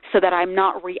so that I'm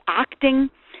not reacting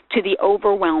to the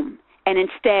overwhelm and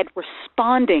instead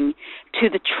responding to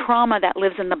the trauma that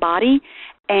lives in the body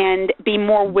and be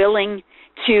more willing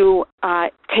to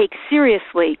take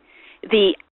seriously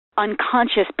the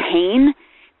unconscious pain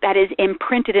that is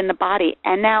imprinted in the body.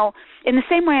 And now, in the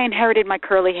same way I inherited my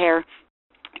curly hair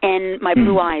and my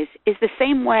blue eyes, is the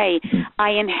same way I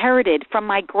inherited from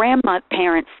my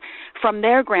grandparents, from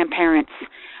their grandparents,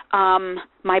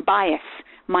 my bias,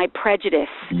 my prejudice,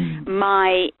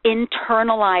 my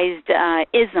internalized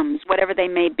isms, whatever they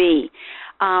may be,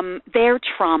 their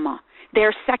trauma,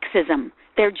 their sexism,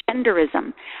 their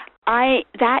genderism.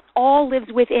 That all lives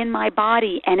within my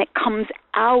body, and it comes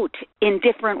out in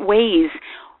different ways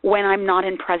when I'm not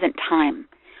in present time,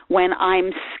 when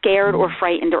I'm scared or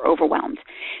frightened or overwhelmed.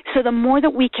 So the more that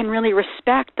we can really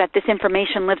respect that this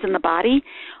information lives in the body,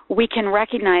 we can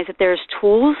recognize that there's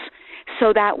tools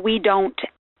so that we don't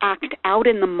act out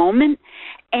in the moment,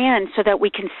 and so that we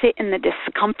can sit in the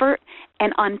discomfort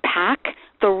and unpack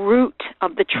the root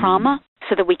of the trauma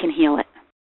so that we can heal it.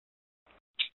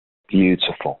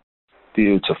 Beautiful.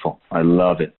 Beautiful. I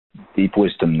love it. Deep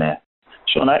wisdom there.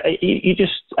 Sean, you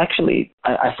just actually,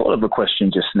 I thought of a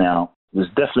question just now. It was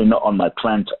definitely not on my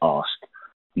plan to ask.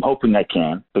 I'm hoping I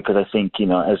can, because I think,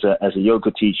 as a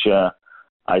yoga teacher,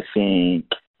 I think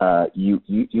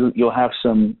you'll have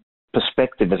some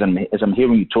perspective as I'm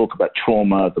hearing you talk about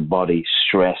trauma, the body,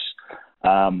 stress.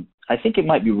 I think it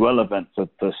might be relevant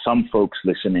for some folks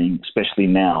listening, especially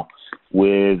now,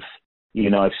 with,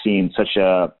 I've seen such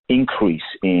a increase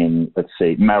in, let's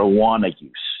say, marijuana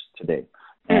use today.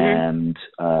 And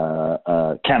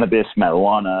cannabis,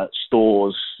 marijuana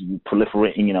stores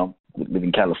proliferating, live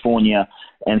in California.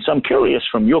 And so I'm curious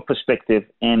from your perspective,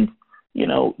 and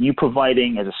you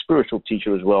providing, as a spiritual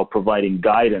teacher as well, providing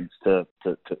guidance to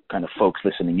kind of folks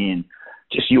listening in,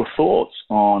 just your thoughts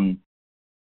on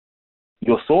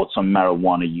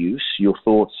marijuana use, your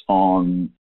thoughts on,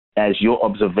 as your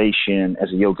observation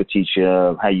as a yoga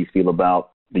teacher, how you feel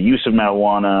about the use of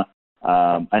marijuana.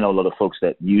 I know a lot of folks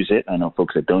that use it. I know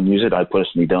folks that don't use it. I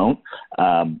personally don't.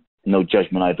 No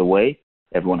judgment either way.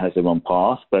 Everyone has their own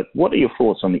path. But what are your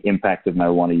thoughts on the impact of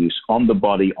marijuana use on the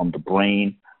body, on the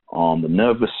brain, on the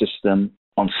nervous system,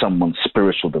 on someone's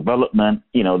spiritual development?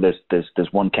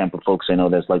 There's one camp of folks I know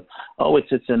that's like, oh,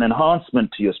 it's an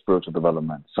enhancement to your spiritual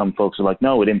development. Some folks are like,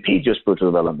 no, it impedes your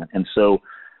spiritual development. And so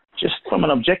just from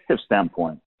an objective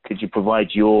standpoint, could you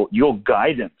provide your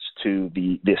guidance to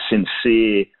the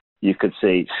sincere, you could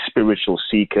say, spiritual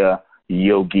seeker,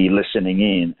 yogi listening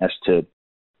in, as to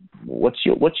what's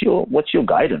your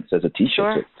guidance as a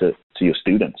teacher to your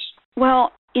students?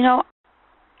 Well,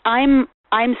 I'm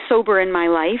sober in my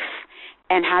life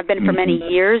and have been for many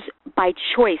years by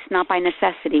choice, not by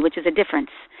necessity, which is a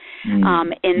difference.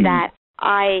 In that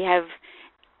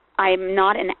I'm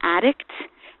not an addict.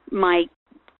 My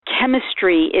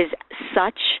chemistry is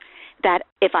such that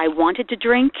if I wanted to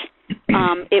drink,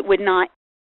 it would not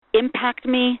impact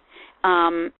me,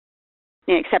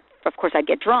 except, of course, I'd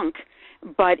get drunk,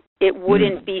 but it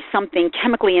wouldn't be something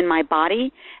chemically in my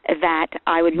body that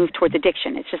I would move towards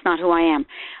addiction. It's just not who I am.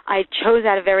 I chose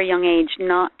at a very young age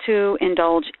not to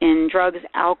indulge in drugs,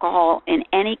 alcohol in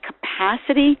any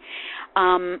capacity,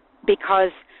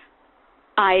 because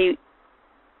I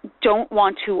don't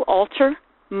want to alter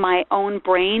my own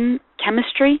brain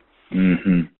chemistry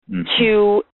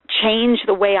to change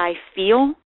the way I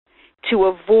feel, to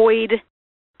avoid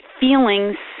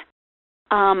feelings.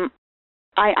 I'm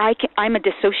a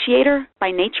dissociator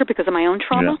by nature because of my own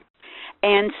trauma.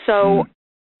 And so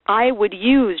I would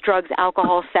use drugs,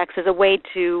 alcohol, sex as a way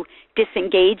to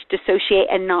disengage, dissociate,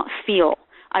 and not feel.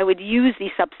 I would use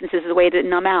these substances as a way to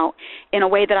numb out in a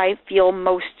way that I feel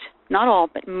most, not all,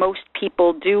 but most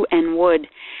people do and would.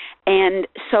 And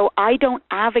so I don't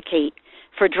advocate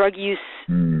for drug use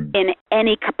in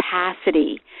any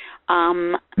capacity.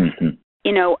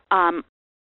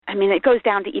 I mean, it goes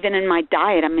down to even in my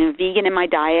diet. I'm a vegan in my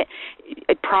diet.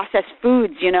 Processed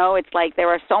foods, it's like there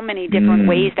are so many different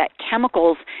ways that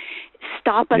chemicals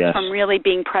stop us from really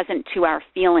being present to our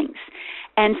feelings.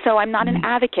 And so I'm not an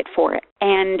advocate for it.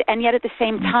 And yet at the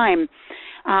same time,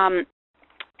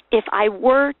 if I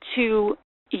were to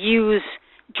use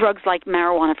drugs like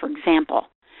marijuana, for example,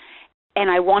 and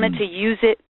I wanted to use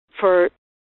it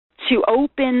to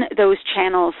open those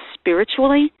channels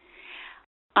spiritually,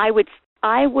 I would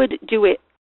do it.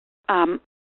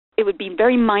 It would be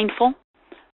very mindful,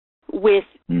 in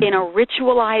a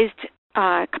ritualized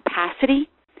capacity,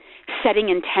 setting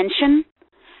intention,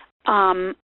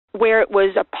 where it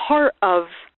was a part of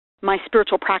my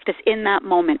spiritual practice in that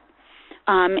moment.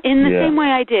 In the same way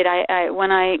I did, I've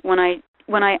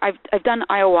done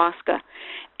ayahuasca,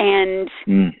 and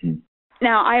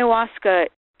now ayahuasca,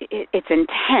 it's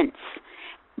intense,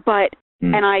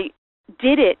 and I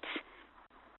did it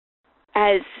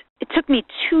as it took me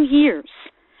 2 years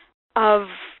of,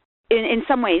 in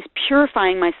some ways,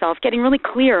 purifying myself, getting really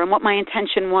clear on what my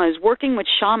intention was, working with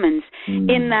shamans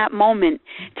in that moment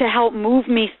to help move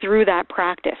me through that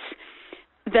practice.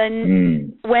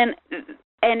 Then the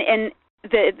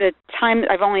time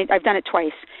I've done it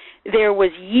twice, there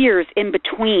was years in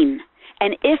between.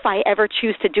 And if I ever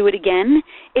choose to do it again,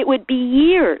 it would be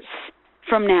years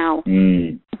from now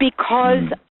because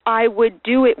I would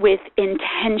do it with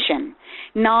intention,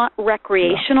 not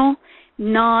recreational,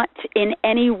 not in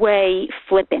any way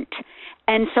flippant.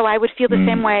 And so I would feel the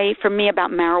same way for me about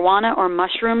marijuana or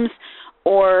mushrooms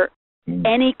or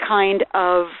any kind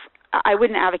of, I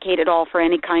wouldn't advocate at all for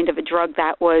any kind of a drug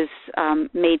that was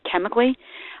made chemically.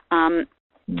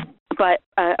 But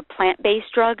a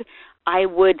plant-based drug, I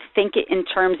would think it in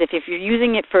terms of if you're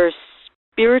using it for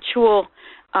spiritual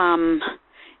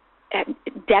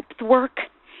depth work,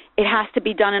 it has to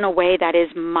be done in a way that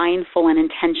is mindful and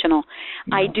intentional.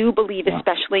 I do believe,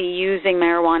 especially using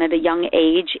marijuana at a young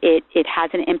age, it has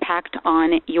an impact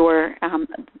on your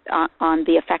on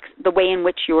the effects, the way in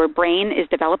which your brain is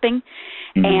developing,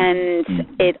 and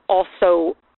it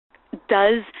also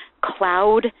does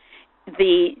cloud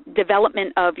the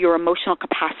development of your emotional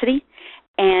capacity,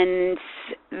 and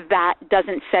that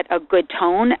doesn't set a good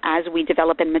tone as we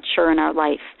develop and mature in our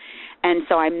life. And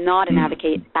so I'm not an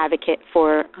advocate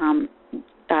for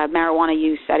marijuana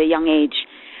use at a young age.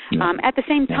 At the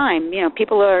same time,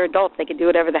 people are adults. They can do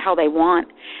whatever the hell they want.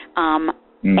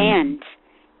 And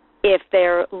if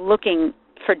they're looking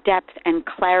for depth and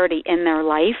clarity in their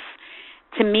life,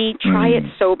 to me, try it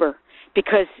sober,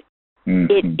 because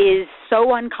it is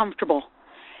so uncomfortable.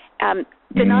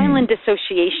 Denial and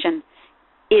dissociation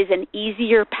is an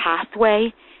easier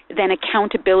pathway than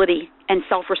accountability and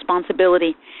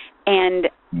self-responsibility. And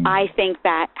I think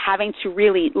that having to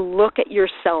really look at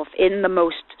yourself in the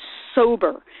most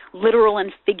sober, literal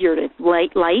and figurative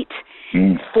light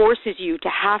forces you to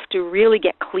have to really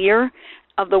get clear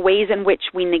of the ways in which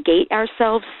we negate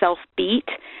ourselves, self-beat,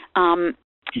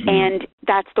 and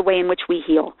that's the way in which we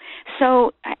heal.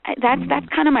 So that's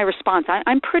kind of my response.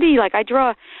 I'm pretty, I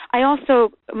also,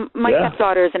 my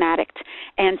stepdaughter is an addict,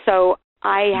 and so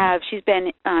she's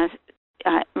been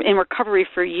in recovery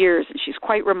for years, and she's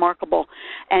quite remarkable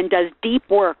and does deep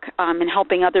work in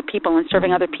helping other people and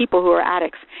serving other people who are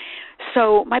addicts.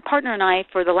 So my partner and I,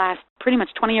 for the last pretty much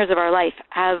 20 years of our life,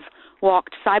 have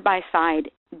walked side by side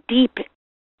deep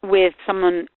with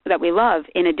someone that we love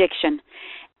in addiction,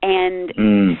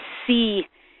 and see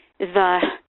the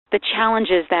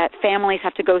challenges that families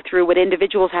have to go through, what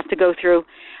individuals have to go through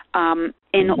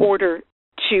in order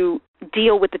to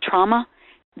deal with the trauma,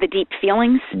 the deep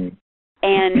feelings.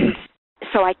 And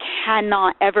so I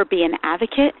cannot ever be an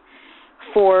advocate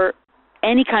for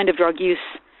any kind of drug use,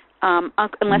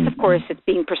 unless, of course, it's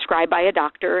being prescribed by a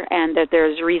doctor and that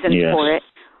there's reasons for it.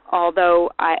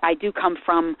 Although I do come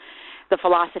from the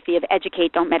philosophy of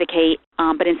educate, don't medicate,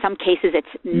 but in some cases it's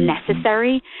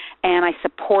necessary, and I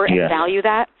support and value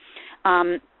that.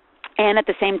 And at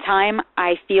the same time,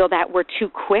 I feel that we're too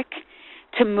quick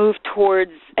to move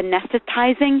towards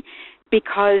anesthetizing,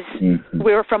 because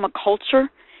we're from a culture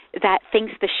that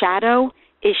thinks the shadow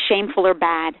is shameful or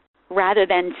bad, rather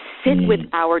than sit with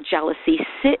our jealousy,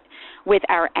 sit with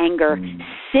our anger,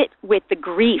 sit with the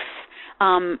grief,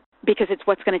 because it's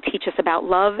what's going to teach us about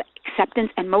love,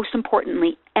 acceptance, and most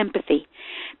importantly, empathy.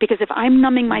 Because if I'm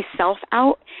numbing myself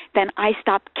out, then I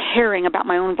stop caring about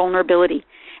my own vulnerability.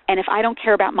 And if I don't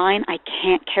care about mine, I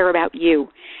can't care about you.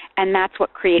 And that's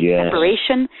what creates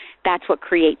separation. That's what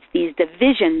creates these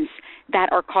divisions that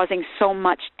are causing so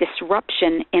much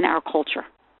disruption in our culture.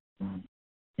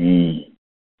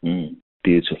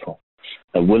 Beautiful.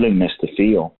 A willingness to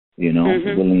feel, a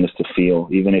willingness to feel,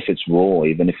 even if it's raw,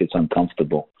 even if it's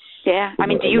uncomfortable. Yeah. I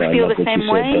mean, do you feel the same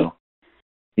way?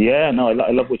 Yeah, no,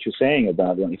 I love what you're saying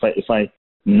about it. If I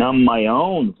numb my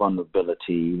own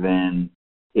vulnerability, then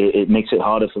it makes it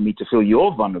harder for me to feel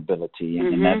your vulnerability,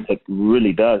 and that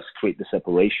really does create the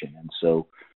separation. And so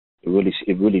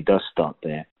it really does start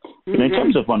there. But in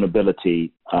terms of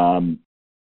vulnerability,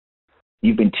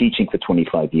 you've been teaching for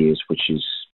 25 years, which is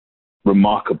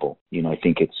remarkable. I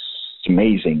think it's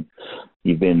amazing.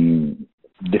 You've been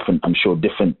different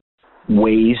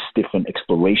ways, different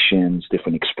explorations,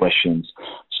 different expressions.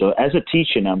 So as a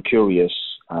teacher, now I'm curious,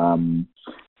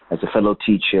 as a fellow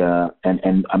teacher,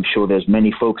 and I'm sure there's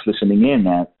many folks listening in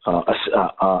that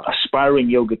are aspiring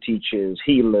yoga teachers,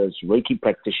 healers, Reiki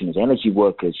practitioners, energy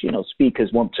workers,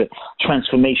 speakers,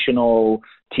 transformational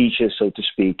teachers, so to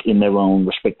speak, in their own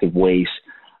respective ways.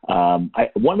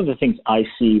 One of the things I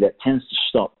see that tends to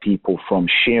stop people from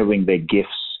sharing their gifts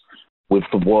with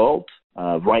the world,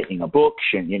 writing a book,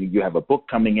 you have a book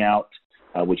coming out,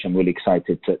 which I'm really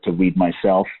excited to read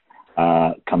myself.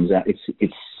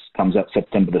 Comes out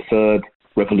September the 3rd,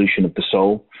 Revolution of the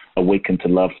Soul, Awaken to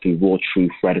Love Through Raw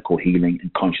Truth, Radical Healing,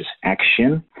 and Conscious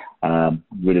Action.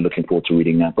 Really looking forward to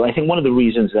reading that. But I think one of the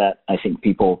reasons that I think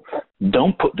people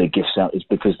don't put their gifts out is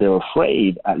because they're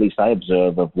afraid, at least I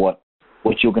observe, of what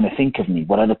you're going to think of me,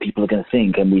 what other people are going to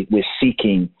think. And we're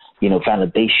seeking,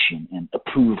 validation and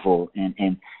approval.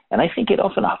 And I think it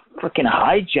often freaking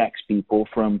hijacks people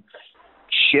from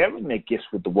sharing their gifts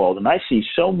with the world. And I see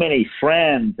so many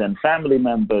friends and family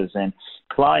members and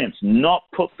clients not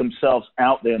put themselves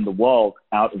out there in the world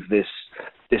out of this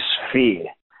fear.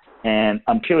 And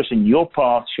I'm curious, in your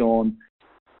path, Sean,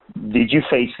 did you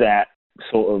face that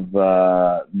sort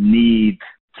of need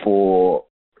for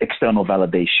external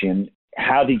validation?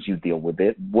 How did you deal with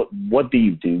it? What do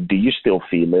you do? Do you still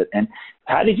feel it? And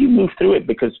how did you move through it?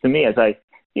 Because to me, as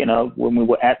when we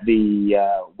were at the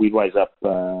We Rise Up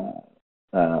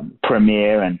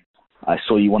premiere, and I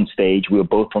saw you on stage. We were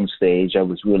both on stage. I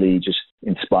was really just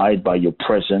inspired by your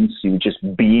presence. You were just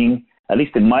being, at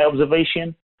least in my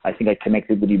observation, I think I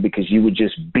connected with you because you were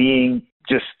just being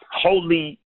just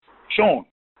wholly Sean.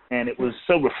 And it was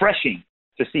so refreshing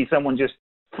to see someone just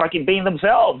fucking being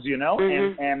themselves,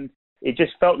 and it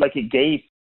just felt like it gave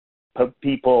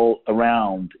people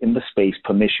around in the space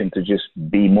permission to just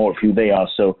be more of who they are.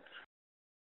 So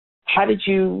how did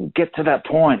you get to that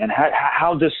point, and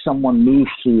how does someone move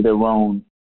through their own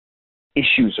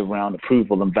issues around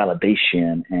approval and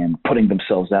validation and putting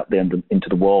themselves out there into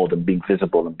the world and being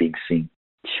visible and being seen?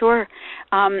 Sure.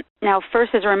 Now,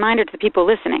 first, as a reminder to the people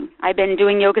listening, I've been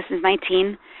doing yoga since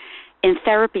 19, in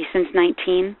therapy since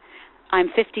 19. I'm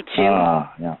 52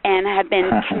 and have been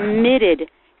committed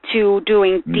to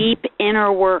doing deep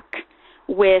inner work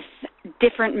with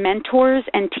different mentors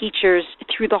and teachers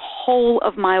through the whole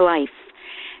of my life.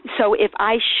 So if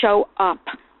I show up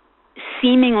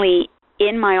seemingly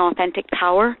in my authentic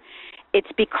power,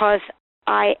 it's because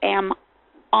I am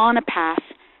on a path,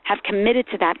 have committed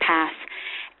to that path,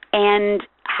 and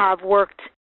have worked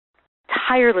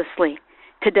tirelessly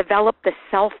to develop the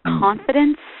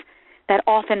self-confidence that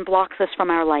often blocks us from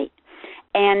our light.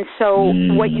 And so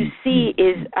what you see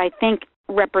is, I think,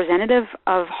 representative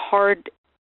of hard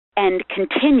and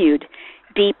continued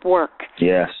deep work.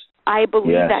 Yes. I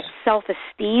believe that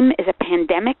self-esteem is a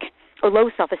pandemic, or low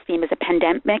self-esteem is a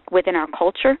pandemic within our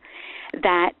culture,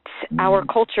 that our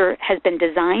culture has been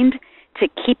designed to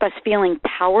keep us feeling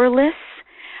powerless.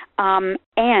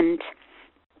 And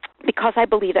because I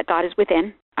believe that God is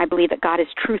within, I believe that God is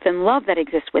truth and love that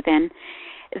exists within,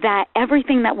 that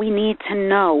everything that we need to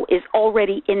know is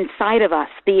already inside of us,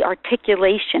 the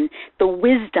articulation, the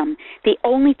wisdom. The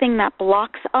only thing that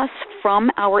blocks us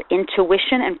from our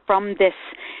intuition and from this,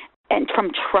 and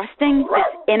from trusting this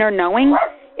inner knowing,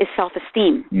 is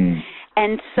self-esteem.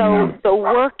 And so the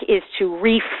work is to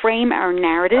reframe our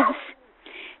narratives,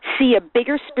 see a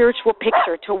bigger spiritual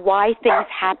picture to why things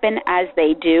happen as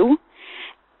they do,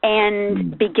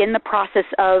 and begin the process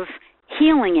of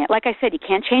healing it. Like I said, you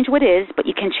can't change what is, but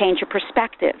you can change your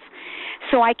perspective.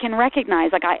 So I can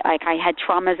recognize, like I had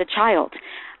trauma as a child.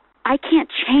 I can't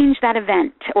change that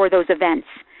event or those events,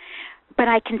 but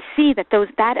I can see that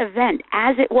that event,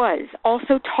 as it was,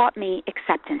 also taught me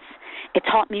acceptance. It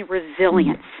taught me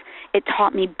resilience. It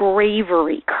taught me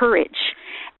bravery, courage.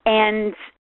 And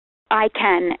I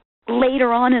can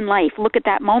later on in life look at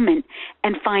that moment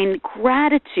and find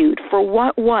gratitude for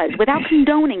what was without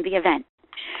condoning the event,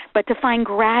 but to find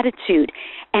gratitude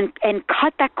and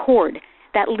cut that cord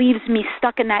that leaves me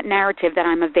stuck in that narrative that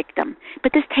I'm a victim.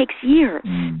 But this takes years.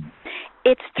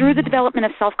 It's through the development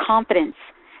of self-confidence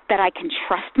that I can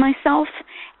trust myself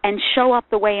and show up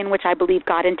the way in which I believe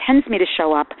God intends me to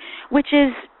show up, which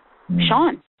is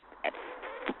Sean.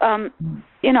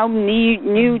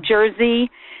 New Jersey,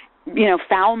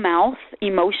 foul mouth,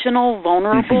 emotional,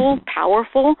 vulnerable,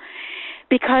 powerful,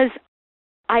 because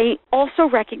I also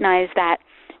recognize that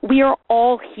we are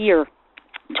all here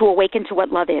to awaken to what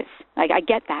love is. Like, I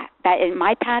get that in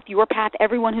my path, your path,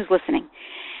 everyone who's listening.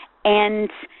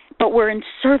 But we're in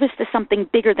service to something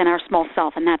bigger than our small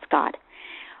self, and that's God.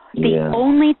 The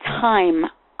only time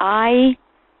I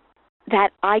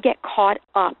get caught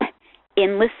up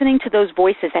in listening to those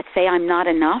voices that say I'm not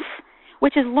enough,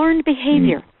 which is learned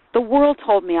behavior. The world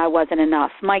told me I wasn't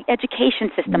enough. My education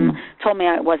system told me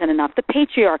I wasn't enough. The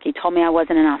patriarchy told me I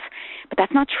wasn't enough. But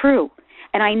that's not true.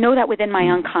 And I know that within my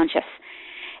unconscious.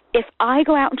 If I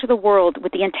go out into the world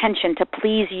with the intention to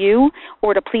please you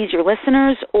or to please your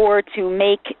listeners or to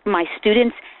make my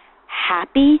students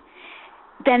happy,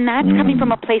 then that's coming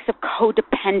from a place of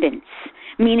codependence,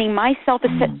 meaning my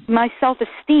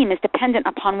self-esteem is dependent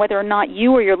upon whether or not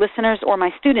you or your listeners or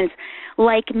my students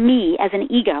like me as an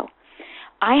ego.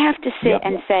 I have to sit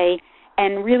and say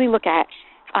and really look at,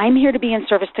 I'm here to be in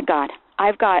service to God.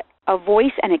 I've got a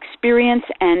voice and experience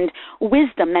and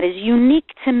wisdom that is unique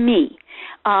to me.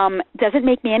 Doesn't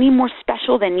make me any more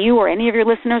special than you or any of your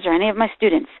listeners or any of my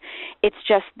students. It's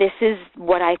just this is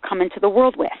what I've come into the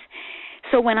world with.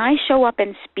 So when I show up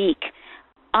and speak,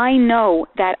 I know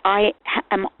that I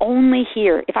am only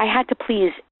here. If I had to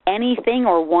please anything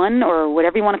or one or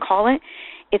whatever you want to call it,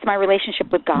 it's my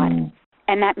relationship with God.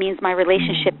 And that means my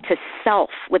relationship to self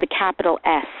with a capital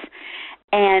S.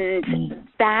 And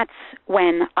that's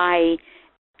when I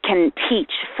can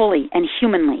teach fully and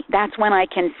humanly. That's when I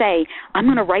can say, I'm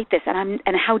going to write this, and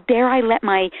how dare I let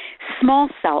my small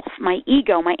self, my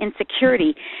ego, my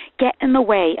insecurity get in the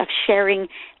way of sharing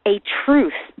a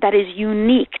truth that is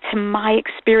unique to my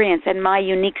experience and my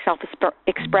unique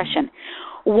self-expression.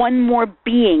 One more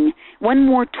being, one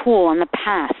more tool on the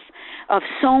path of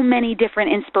so many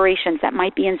different inspirations that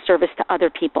might be in service to other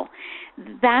people.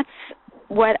 That's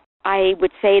what I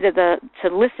would say to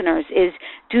listeners is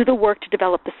do the work to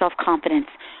develop the self-confidence.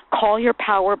 Call your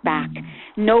power back.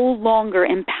 No longer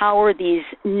empower these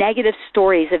negative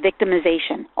stories of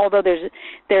victimization, although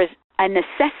there's a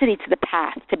necessity to the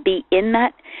path to be in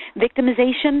that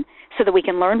victimization so that we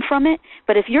can learn from it.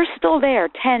 But if you're still there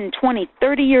 10, 20,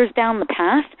 30 years down the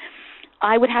path,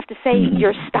 I would have to say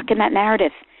you're stuck in that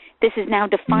narrative. This is now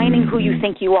defining who you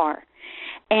think you are.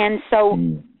 And so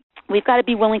we've got to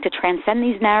be willing to transcend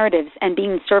these narratives and be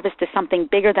in service to something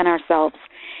bigger than ourselves.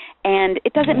 And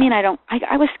it doesn't mean I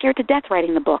was scared to death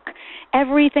writing the book.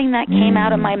 Everything that came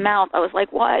out of my mouth, I was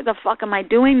like, why the fuck am I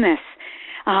doing this?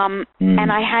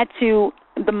 And I had to,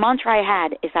 the mantra I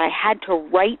had is that I had to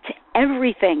write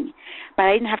everything, but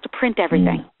I didn't have to print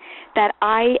everything. That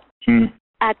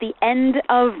at the end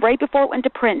of, right before it went to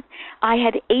print, I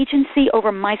had agency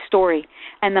over my story,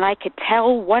 and that I could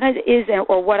tell what it is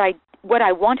or what I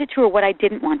wanted to or what I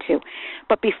didn't want to.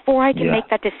 But before I could make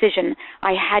that decision,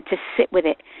 I had to sit with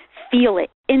it, feel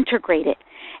it, integrate it.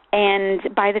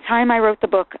 And by the time I wrote the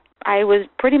book, I was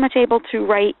pretty much able to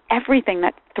write everything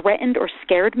that threatened or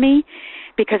scared me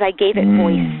because I gave it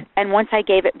voice. And once I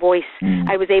gave it voice,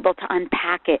 I was able to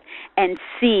unpack it and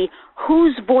see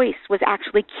whose voice was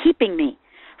actually keeping me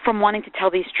from wanting to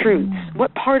tell these truths.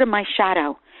 What part of my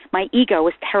shadow, my ego,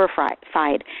 was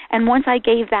terrified. And once I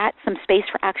gave that some space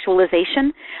for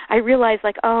actualization, I realized,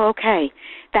 like, oh, okay,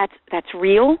 that's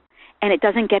real, and it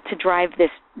doesn't get to drive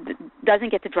this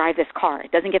car.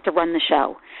 It doesn't get to run the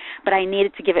show. But I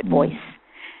needed to give it voice.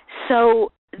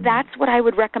 So that's what I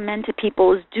would recommend to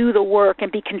people is do the work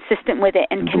and be consistent with it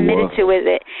and committed to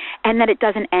it, and that it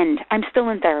doesn't end. I'm still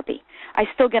in therapy. I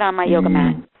still get on my yoga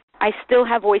mat. I still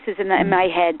have voices in my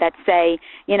head that say,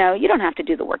 you don't have to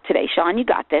do the work today, Sean. You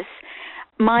got this.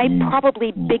 My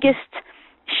probably biggest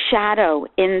shadow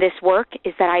in this work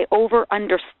is that I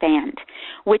over-understand,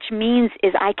 which means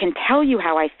is I can tell you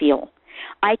how I feel.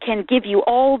 I can give you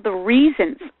all the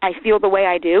reasons I feel the way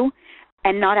I do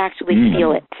and not actually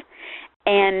feel it.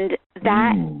 And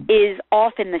that is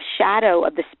often the shadow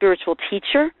of the spiritual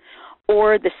teacher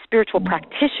or the spiritual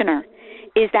practitioner,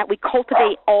 is that we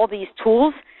cultivate all these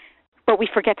tools, but we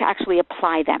forget to actually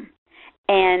apply them.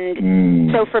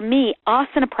 And so for me,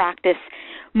 asana practice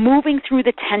moving through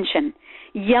the tension,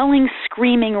 yelling,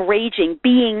 screaming, raging,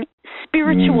 being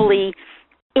spiritually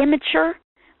immature.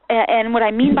 And what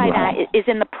I mean by that is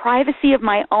in the privacy of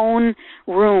my own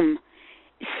room,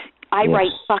 I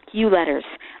write fuck you letters.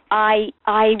 I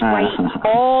write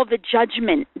all the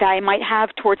judgment that I might have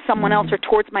towards someone else or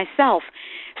towards myself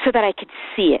so that I could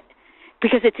see it,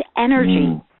 because it's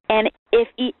energy. And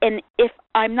if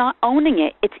I'm not owning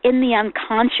it, it's in the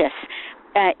unconscious,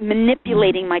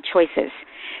 manipulating my choices.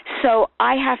 So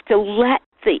I have to let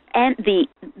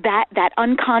that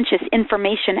unconscious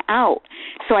information out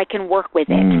so I can work with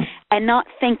it and not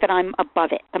think that I'm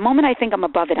above it. The moment I think I'm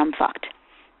above it, I'm fucked.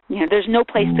 There's no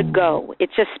place to go.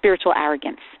 It's just spiritual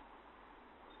arrogance.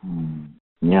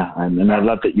 Yeah, and I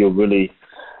love that you're really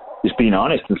just being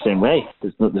honest in the same way.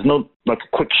 There's no like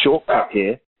a quick shortcut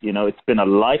here. It's been a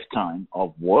lifetime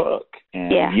of work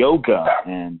and yoga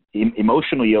and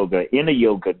emotional yoga, inner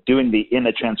yoga, doing the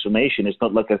inner transformation. It's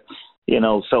not like a,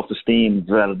 self-esteem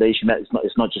validation.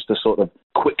 It's not just a sort of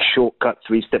quick shortcut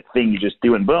 3-step thing you just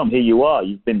do and boom, here you are.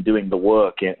 You've been doing the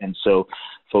work. And so,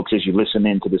 folks, as you listen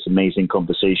in to this amazing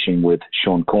conversation with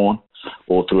Seane Corn,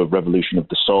 author of Revolution of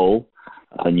the Soul,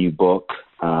 a new book,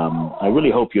 I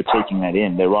really hope you're taking that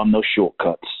in. There are no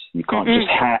shortcuts. You can't just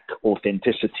hack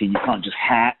authenticity. You can't just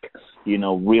hack,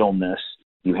 realness.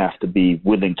 You have to be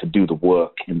willing to do the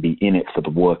work and be in it for the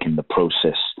work and the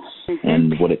process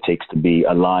and what it takes to be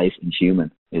alive and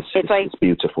human. It's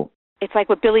beautiful. It's like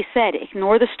what Billy said,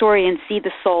 ignore the story and see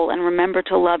the soul, and remember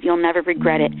to love. You'll never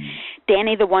regret it.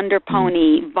 Danny the Wonder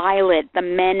Pony, Violet, the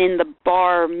men in the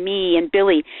bar, me and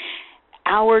Billy,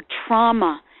 our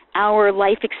trauma, our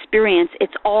life experience,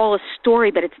 it's all a story,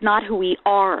 but it's not who we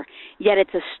are. Yet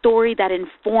it's a story that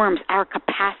informs our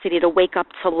capacity to wake up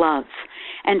to love.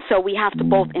 And so we have to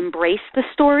both embrace the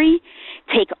story,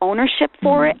 take ownership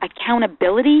for it,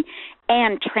 accountability,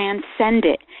 and transcend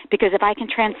it. Because if I can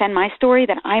transcend my story,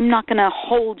 then I'm not going to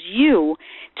hold you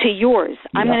to yours.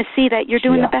 I'm going to see that you're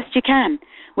doing the best you can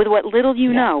with what little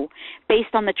you know,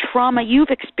 based on the trauma you've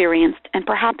experienced and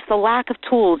perhaps the lack of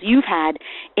tools you've had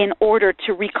in order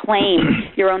to reclaim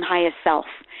your own highest self.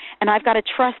 And I've got to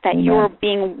trust that you're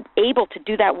being able to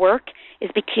do that work is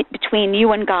between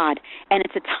you and God. And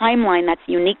it's a timeline that's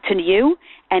unique to you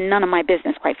and none of my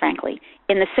business, quite frankly,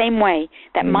 in the same way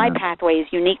that my pathway is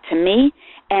unique to me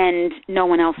and no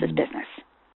one else's business.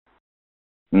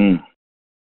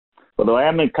 Although I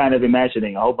am kind of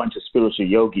imagining a whole bunch of spiritual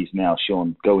yogis now,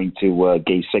 Seane, going to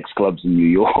gay sex clubs in New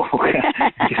York,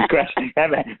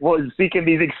 seeking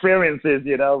these experiences,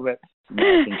 But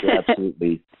I think you're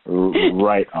absolutely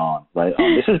right on.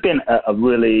 This has been a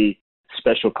really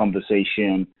special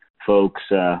conversation, folks,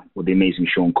 with the amazing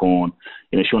Seane Corn.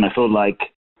 Seane, I feel like,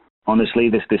 honestly,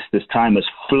 this time has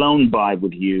flown by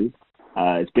with you.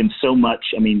 It's been so much.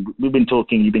 I mean, we've been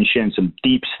talking, you've been sharing some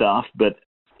deep stuff, but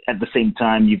at the same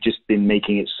time, you've just been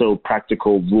making it so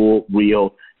practical, raw,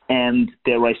 real, and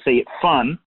dare I say it,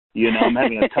 fun. I'm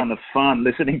having a ton of fun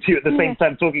listening to you at the same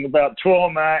time, talking about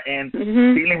trauma and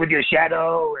dealing with your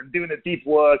shadow and doing the deep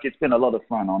work. It's been a lot of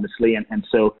fun, honestly. And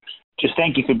so just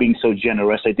thank you for being so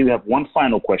generous. I do have one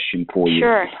final question for you.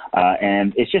 Sure.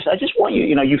 And it's just, I just want you,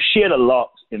 you've shared a lot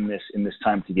in this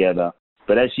time together,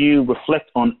 but as you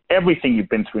reflect on everything you've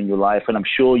been through in your life, and I'm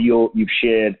sure you've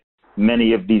shared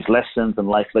many of these lessons and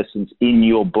life lessons in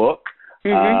your book,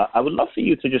 I would love for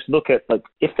you to just look at, like,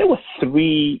 if there were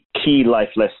 3 key life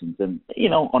lessons, and,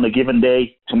 on a given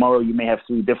day, tomorrow you may have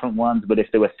 3 different ones, but if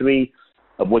there were 3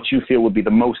 of what you feel would be the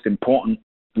most important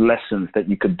lessons that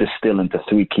you could distill into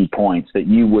 3 key points that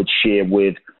you would share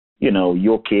with,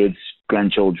 your kids,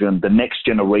 grandchildren, the next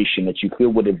generation that you feel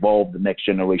would evolve the next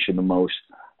generation the most,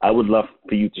 I would love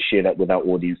for you to share that with our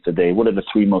audience today. What are the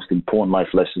 3 most important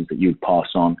life lessons that you'd pass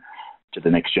on to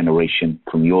the next generation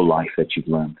from your life that you've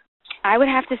learned? I would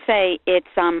have to say it's,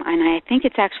 and I think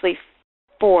it's actually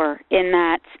 4 in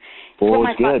that. 4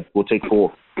 is good. We'll take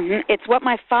 4. It's what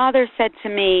my father said to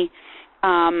me,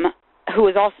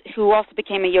 who also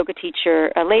became a yoga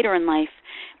teacher later in life,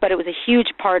 but it was a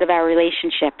huge part of our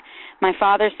relationship. My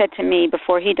father said to me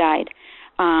before he died,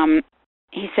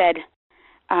 he said,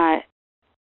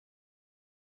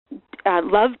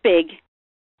 love big,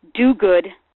 do good,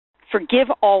 forgive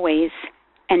always,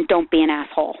 and don't be an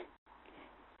asshole.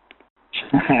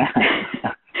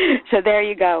 So there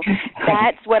you go.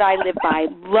 That's what I live by.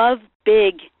 Love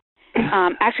big.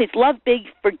 Actually, it's love big,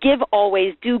 forgive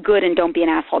always, do good, and don't be an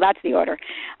asshole. That's the order.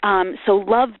 So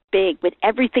love big with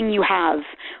everything you have.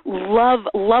 Love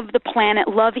the planet.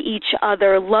 Love each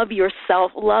other. Love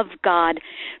yourself. Love God.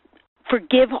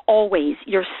 Forgive always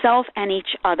yourself and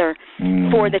each other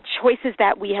for the choices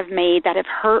that we have made that have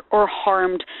hurt or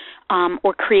harmed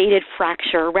or created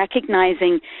fracture,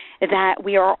 recognizing that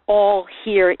we are all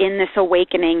here in this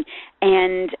awakening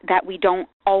and that we don't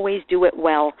always do it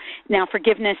well. Now,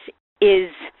 forgiveness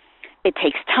it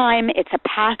takes time, it's a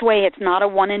pathway, it's not a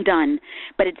one and done,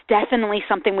 but it's definitely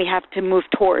something we have to move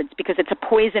towards because it's a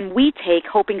poison we take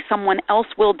hoping someone else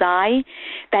will die,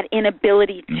 that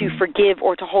inability to forgive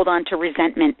or to hold on to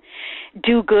resentment.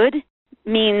 Do good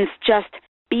means just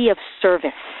be of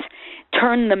service.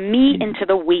 Turn the me into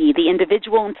the we, the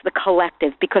individual into the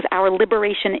collective, because our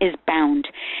liberation is bound.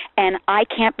 And I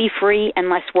can't be free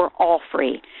unless we're all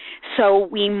free. So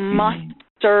we must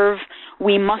serve,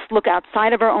 we must look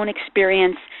outside of our own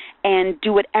experience and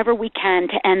do whatever we can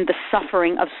to end the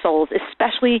suffering of souls,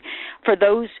 especially for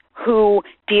those who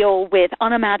deal with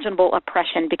unimaginable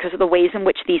oppression because of the ways in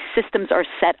which these systems are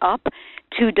set up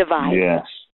to divide. Yes.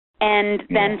 And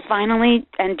then finally,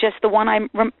 and just the one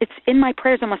it's in my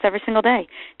prayers almost every single day,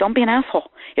 don't be an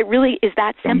asshole. It really is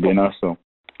that simple. Don't be an asshole.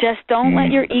 Just don't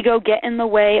let your ego get in the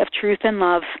way of truth and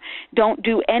love. Don't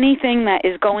do anything that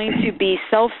is going to be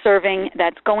self-serving,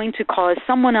 that's going to cause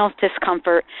someone else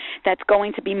discomfort, that's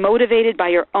going to be motivated by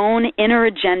your own inner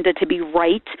agenda to be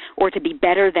right or to be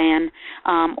better than,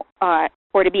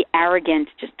 or to be arrogant.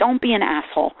 Just don't be an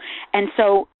asshole. And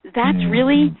so that's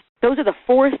really, those are the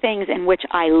four things in which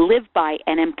I live by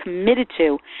and am committed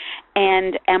to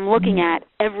and am looking at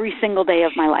every single day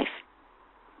of my life.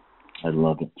 I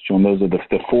love it. Sean, those are the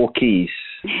four keys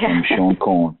from Sean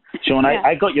Cohen. Sean,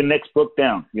 I got your next book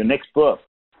down. Your next book,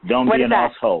 Don't Be an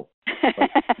Asshole.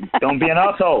 Don't Be an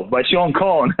Asshole by Sean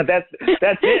Cohen. That's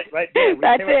it right there.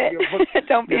 That's it.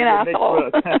 Don't be an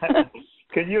asshole.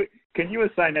 Can you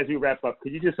assign, as we wrap up,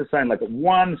 could you just assign like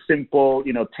one simple,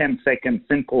 10-second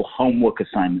simple homework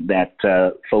assignment that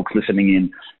folks listening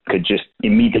in could just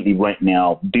immediately right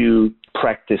now do,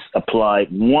 practice, apply,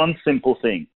 one simple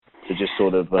thing to just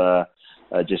sort of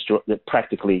just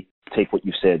practically take what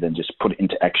you said and just put it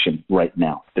into action right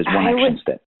now. There's one action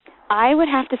step. I would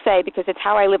have to say, because it's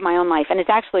how I live my own life, and it's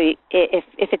actually, if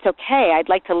it's okay, I'd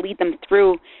like to lead them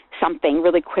through something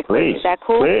really quickly. Please, is that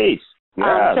cool? Please.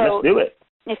 Yeah, let's do it.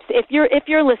 If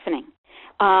you're listening,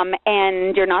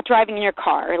 and you're not driving in your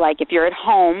car, like if you're at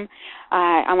home,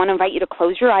 I want to invite you to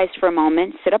close your eyes for a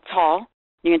moment, sit up tall.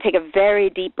 You're going to take a very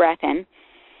deep breath in,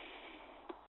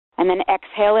 and then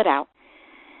exhale it out.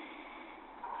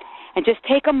 And just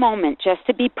take a moment just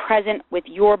to be present with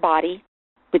your body,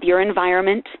 with your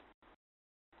environment,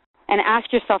 and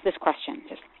ask yourself this question.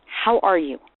 Just, how are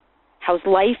you? How's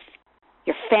life,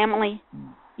 your family,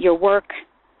 your work,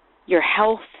 your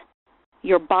health,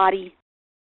 your body?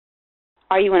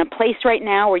 Are you in a place right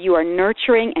now where you are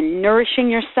nurturing and nourishing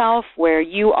yourself, where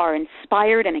you are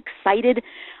inspired and excited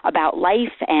about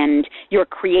life and your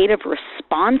creative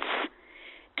response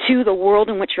to the world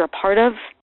in which you're a part of?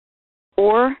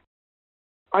 Or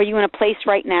are you in a place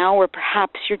right now where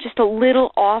perhaps you're just a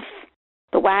little off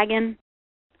the wagon,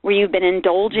 where you've been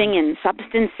indulging in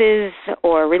substances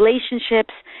or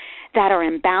relationships that are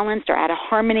imbalanced or out of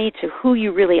harmony to who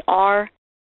you really are,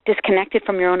 disconnected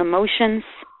from your own emotions,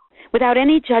 without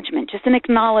any judgment, just an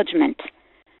acknowledgement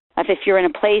of if you're in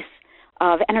a place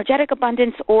of energetic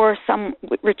abundance or some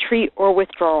retreat or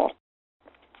withdrawal.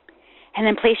 And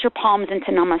then place your palms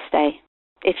into namaste,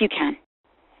 if you can.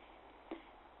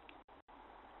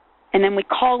 And then we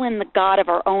call in the God of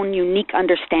our own unique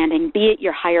understanding, be it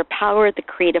your higher power, the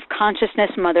creative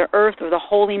consciousness, Mother Earth, or the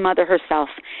Holy Mother herself.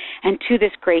 And to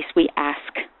this grace we ask,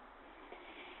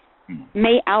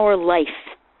 may our life,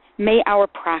 may our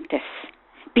practice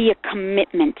be a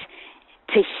commitment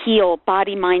to heal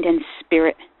body, mind, and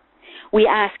spirit. We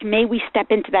ask, may we step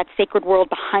into that sacred world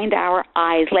behind our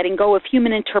eyes, letting go of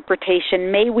human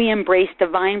interpretation. May we embrace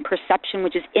divine perception,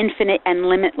 which is infinite and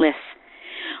limitless.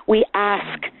 We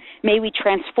ask, may we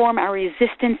transform our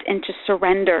resistance into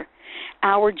surrender,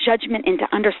 our judgment into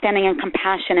understanding and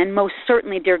compassion, and most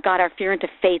certainly, dear God, our fear into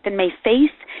faith. And may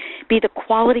faith be the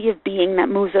quality of being that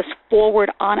moves us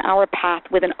forward on our path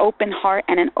with an open heart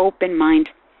and an open mind.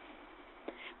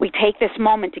 We take this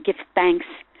moment to give thanks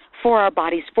for our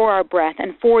bodies, for our breath,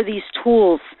 and for these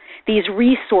tools, these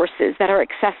resources that are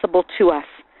accessible to us.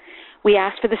 We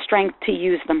ask for the strength to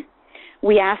use them.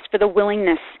 We ask for the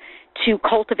willingness to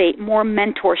cultivate more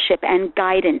mentorship and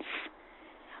guidance.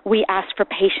 We ask for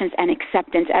patience and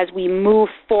acceptance as we move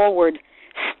forward,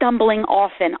 stumbling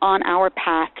often on our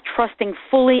path, trusting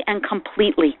fully and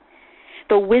completely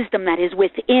the wisdom that is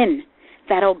within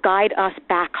that'll guide us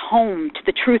back home to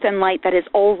the truth and light that is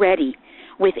already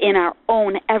within our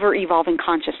own ever-evolving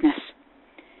consciousness.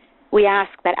 We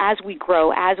ask that as we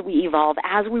grow, as we evolve,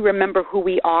 as we remember who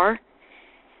we are,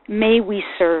 may we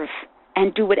serve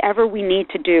and do whatever we need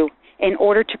to do in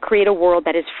order to create a world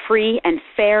that is free and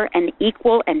fair and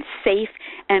equal and safe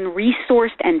and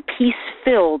resourced and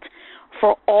peace-filled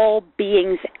for all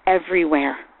beings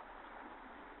everywhere.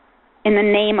 In the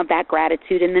name of that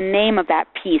gratitude, in the name of that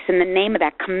peace, in the name of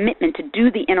that commitment to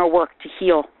do the inner work to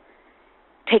heal.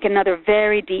 Take another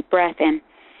very deep breath in.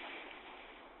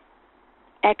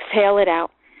 Exhale it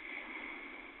out.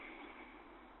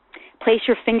 Place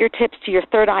your fingertips to your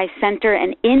third eye center,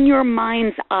 and in your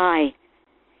mind's eye,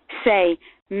 say,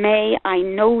 may I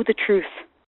know the truth.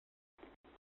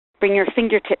 Bring your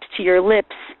fingertips to your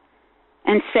lips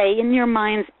and say in your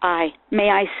mind's eye, may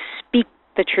I speak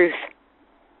the truth.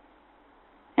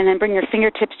 And then bring your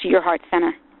fingertips to your heart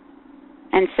center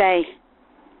and say,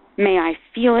 may I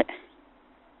feel it.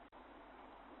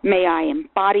 May I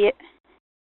embody it.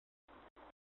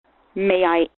 May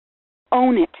I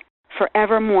own it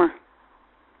forevermore.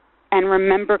 And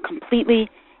remember completely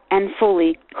and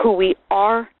fully who we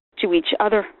are to each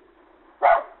other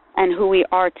and who we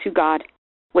are to God,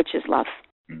 which is love.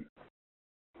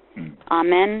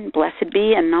 Amen. Blessed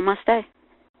be and namaste.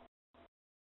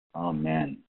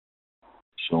 Amen.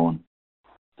 Sean,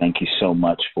 thank you so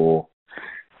much for,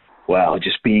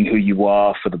 just being who you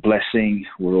are, for the blessing.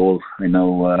 We're all, I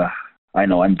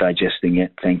know I'm digesting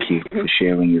it. Thank you for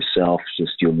sharing yourself,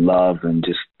 just your love, and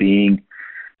just being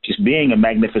a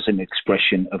magnificent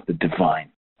expression of the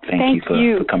divine. Thank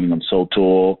you for coming on Soul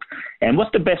Talk. And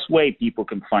what's the best way people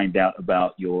can find out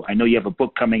about I know you have a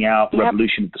book coming out, Yep.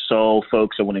 Revolution of the Soul.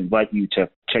 Folks, I want to invite you to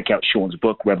check out Sean's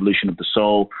book, Revolution of the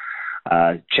Soul.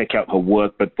 Check out her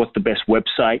work. But what's the best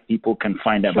website people can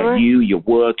find out about you, your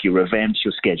work, your events,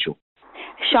 your schedule?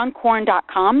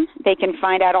 SeanCorn.com. They can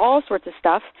find out all sorts of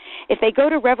stuff. If they go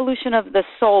to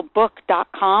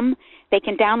revolutionofthesoulbook.com, they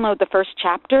can download the first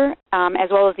chapter as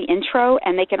well as the intro,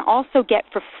 and they can also get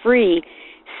for free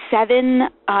 7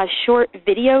 short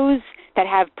videos that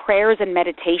have prayers and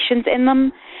meditations in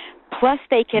them. Plus,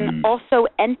 they can also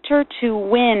enter to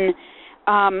win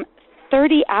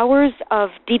 30 hours of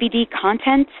DVD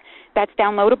content that's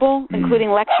downloadable,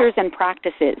 including lectures and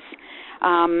practices.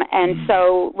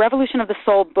 So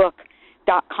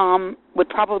revolutionofthesoulbook.com would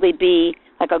probably be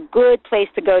like a good place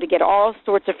to go to get all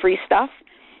sorts of free stuff.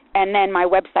 And then my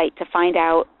website to find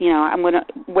out,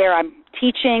 where I'm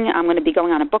teaching. I'm going to be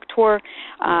going on a book tour,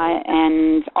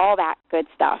 and all that good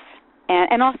stuff.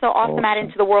 And also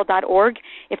awesomeatintotheworld.org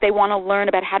if they want to learn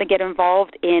about how to get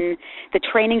involved in the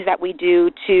trainings that we do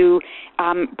to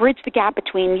bridge the gap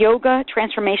between yoga,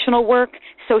 transformational work,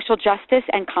 social justice,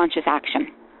 and conscious action.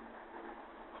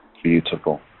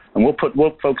 Beautiful. And we'll put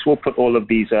all of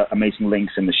these amazing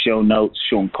links in the show notes,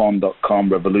 SeanCorn.com,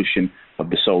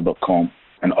 revolutionofthesoul.com,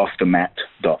 and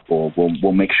offthemat.org.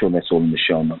 We'll make sure that's all in the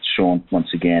show notes. Sean,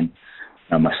 once again,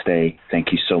 namaste.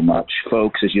 Thank you so much.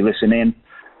 Folks, as you listen in,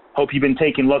 hope you've been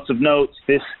taking lots of notes.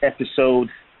 This episode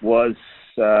was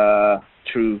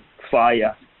true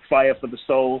fire for the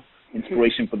soul,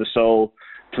 inspiration for the soul.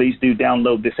 Please do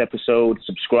download this episode,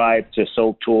 subscribe to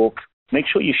Soul Talk. Make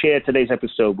sure you share today's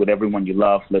episode with everyone you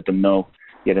love. Let them know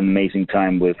you had an amazing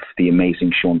time with the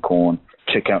amazing Sean Corn.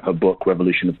 Check out her book,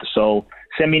 Revolution of the Soul.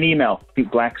 Send me an email,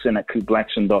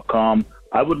 CoopBlackson@CoopBlackson.com.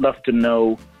 I would love to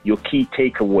know your key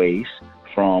takeaways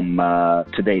from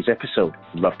today's episode.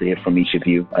 I'd love to hear from each of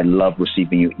you. I love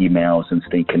receiving your emails and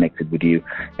staying connected with you.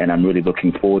 And I'm really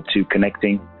looking forward to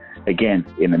connecting again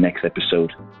in the next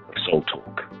episode of Soul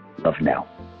Talk. Love now.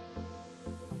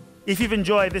 If you've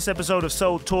enjoyed this episode of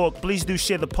Soul Talk, please do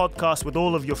share the podcast with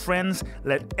all of your friends.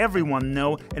 Let everyone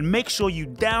know, and make sure you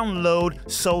download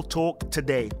Soul Talk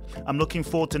today. I'm looking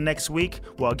forward to next week,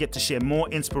 where I'll get to share more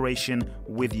inspiration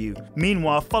with you.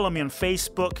 Meanwhile, follow me on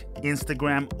Facebook,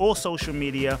 Instagram, or social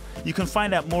media. You can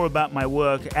find out more about my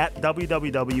work at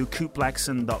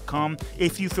www.coopblackson.com.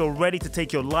 If you feel ready to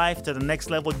take your life to the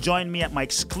next level, join me at my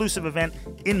exclusive event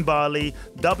in Bali,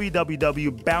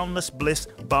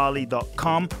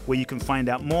 www.boundlessblissbali.com, where you can find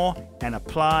out more and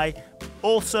apply.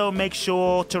 Also, make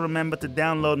sure to remember to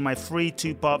download my free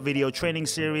 2-part video training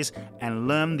series and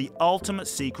learn the ultimate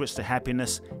secrets to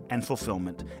happiness and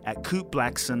fulfillment at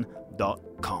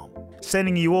CoopBlackson.com.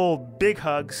 Sending you all big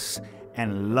hugs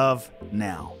and love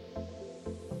now.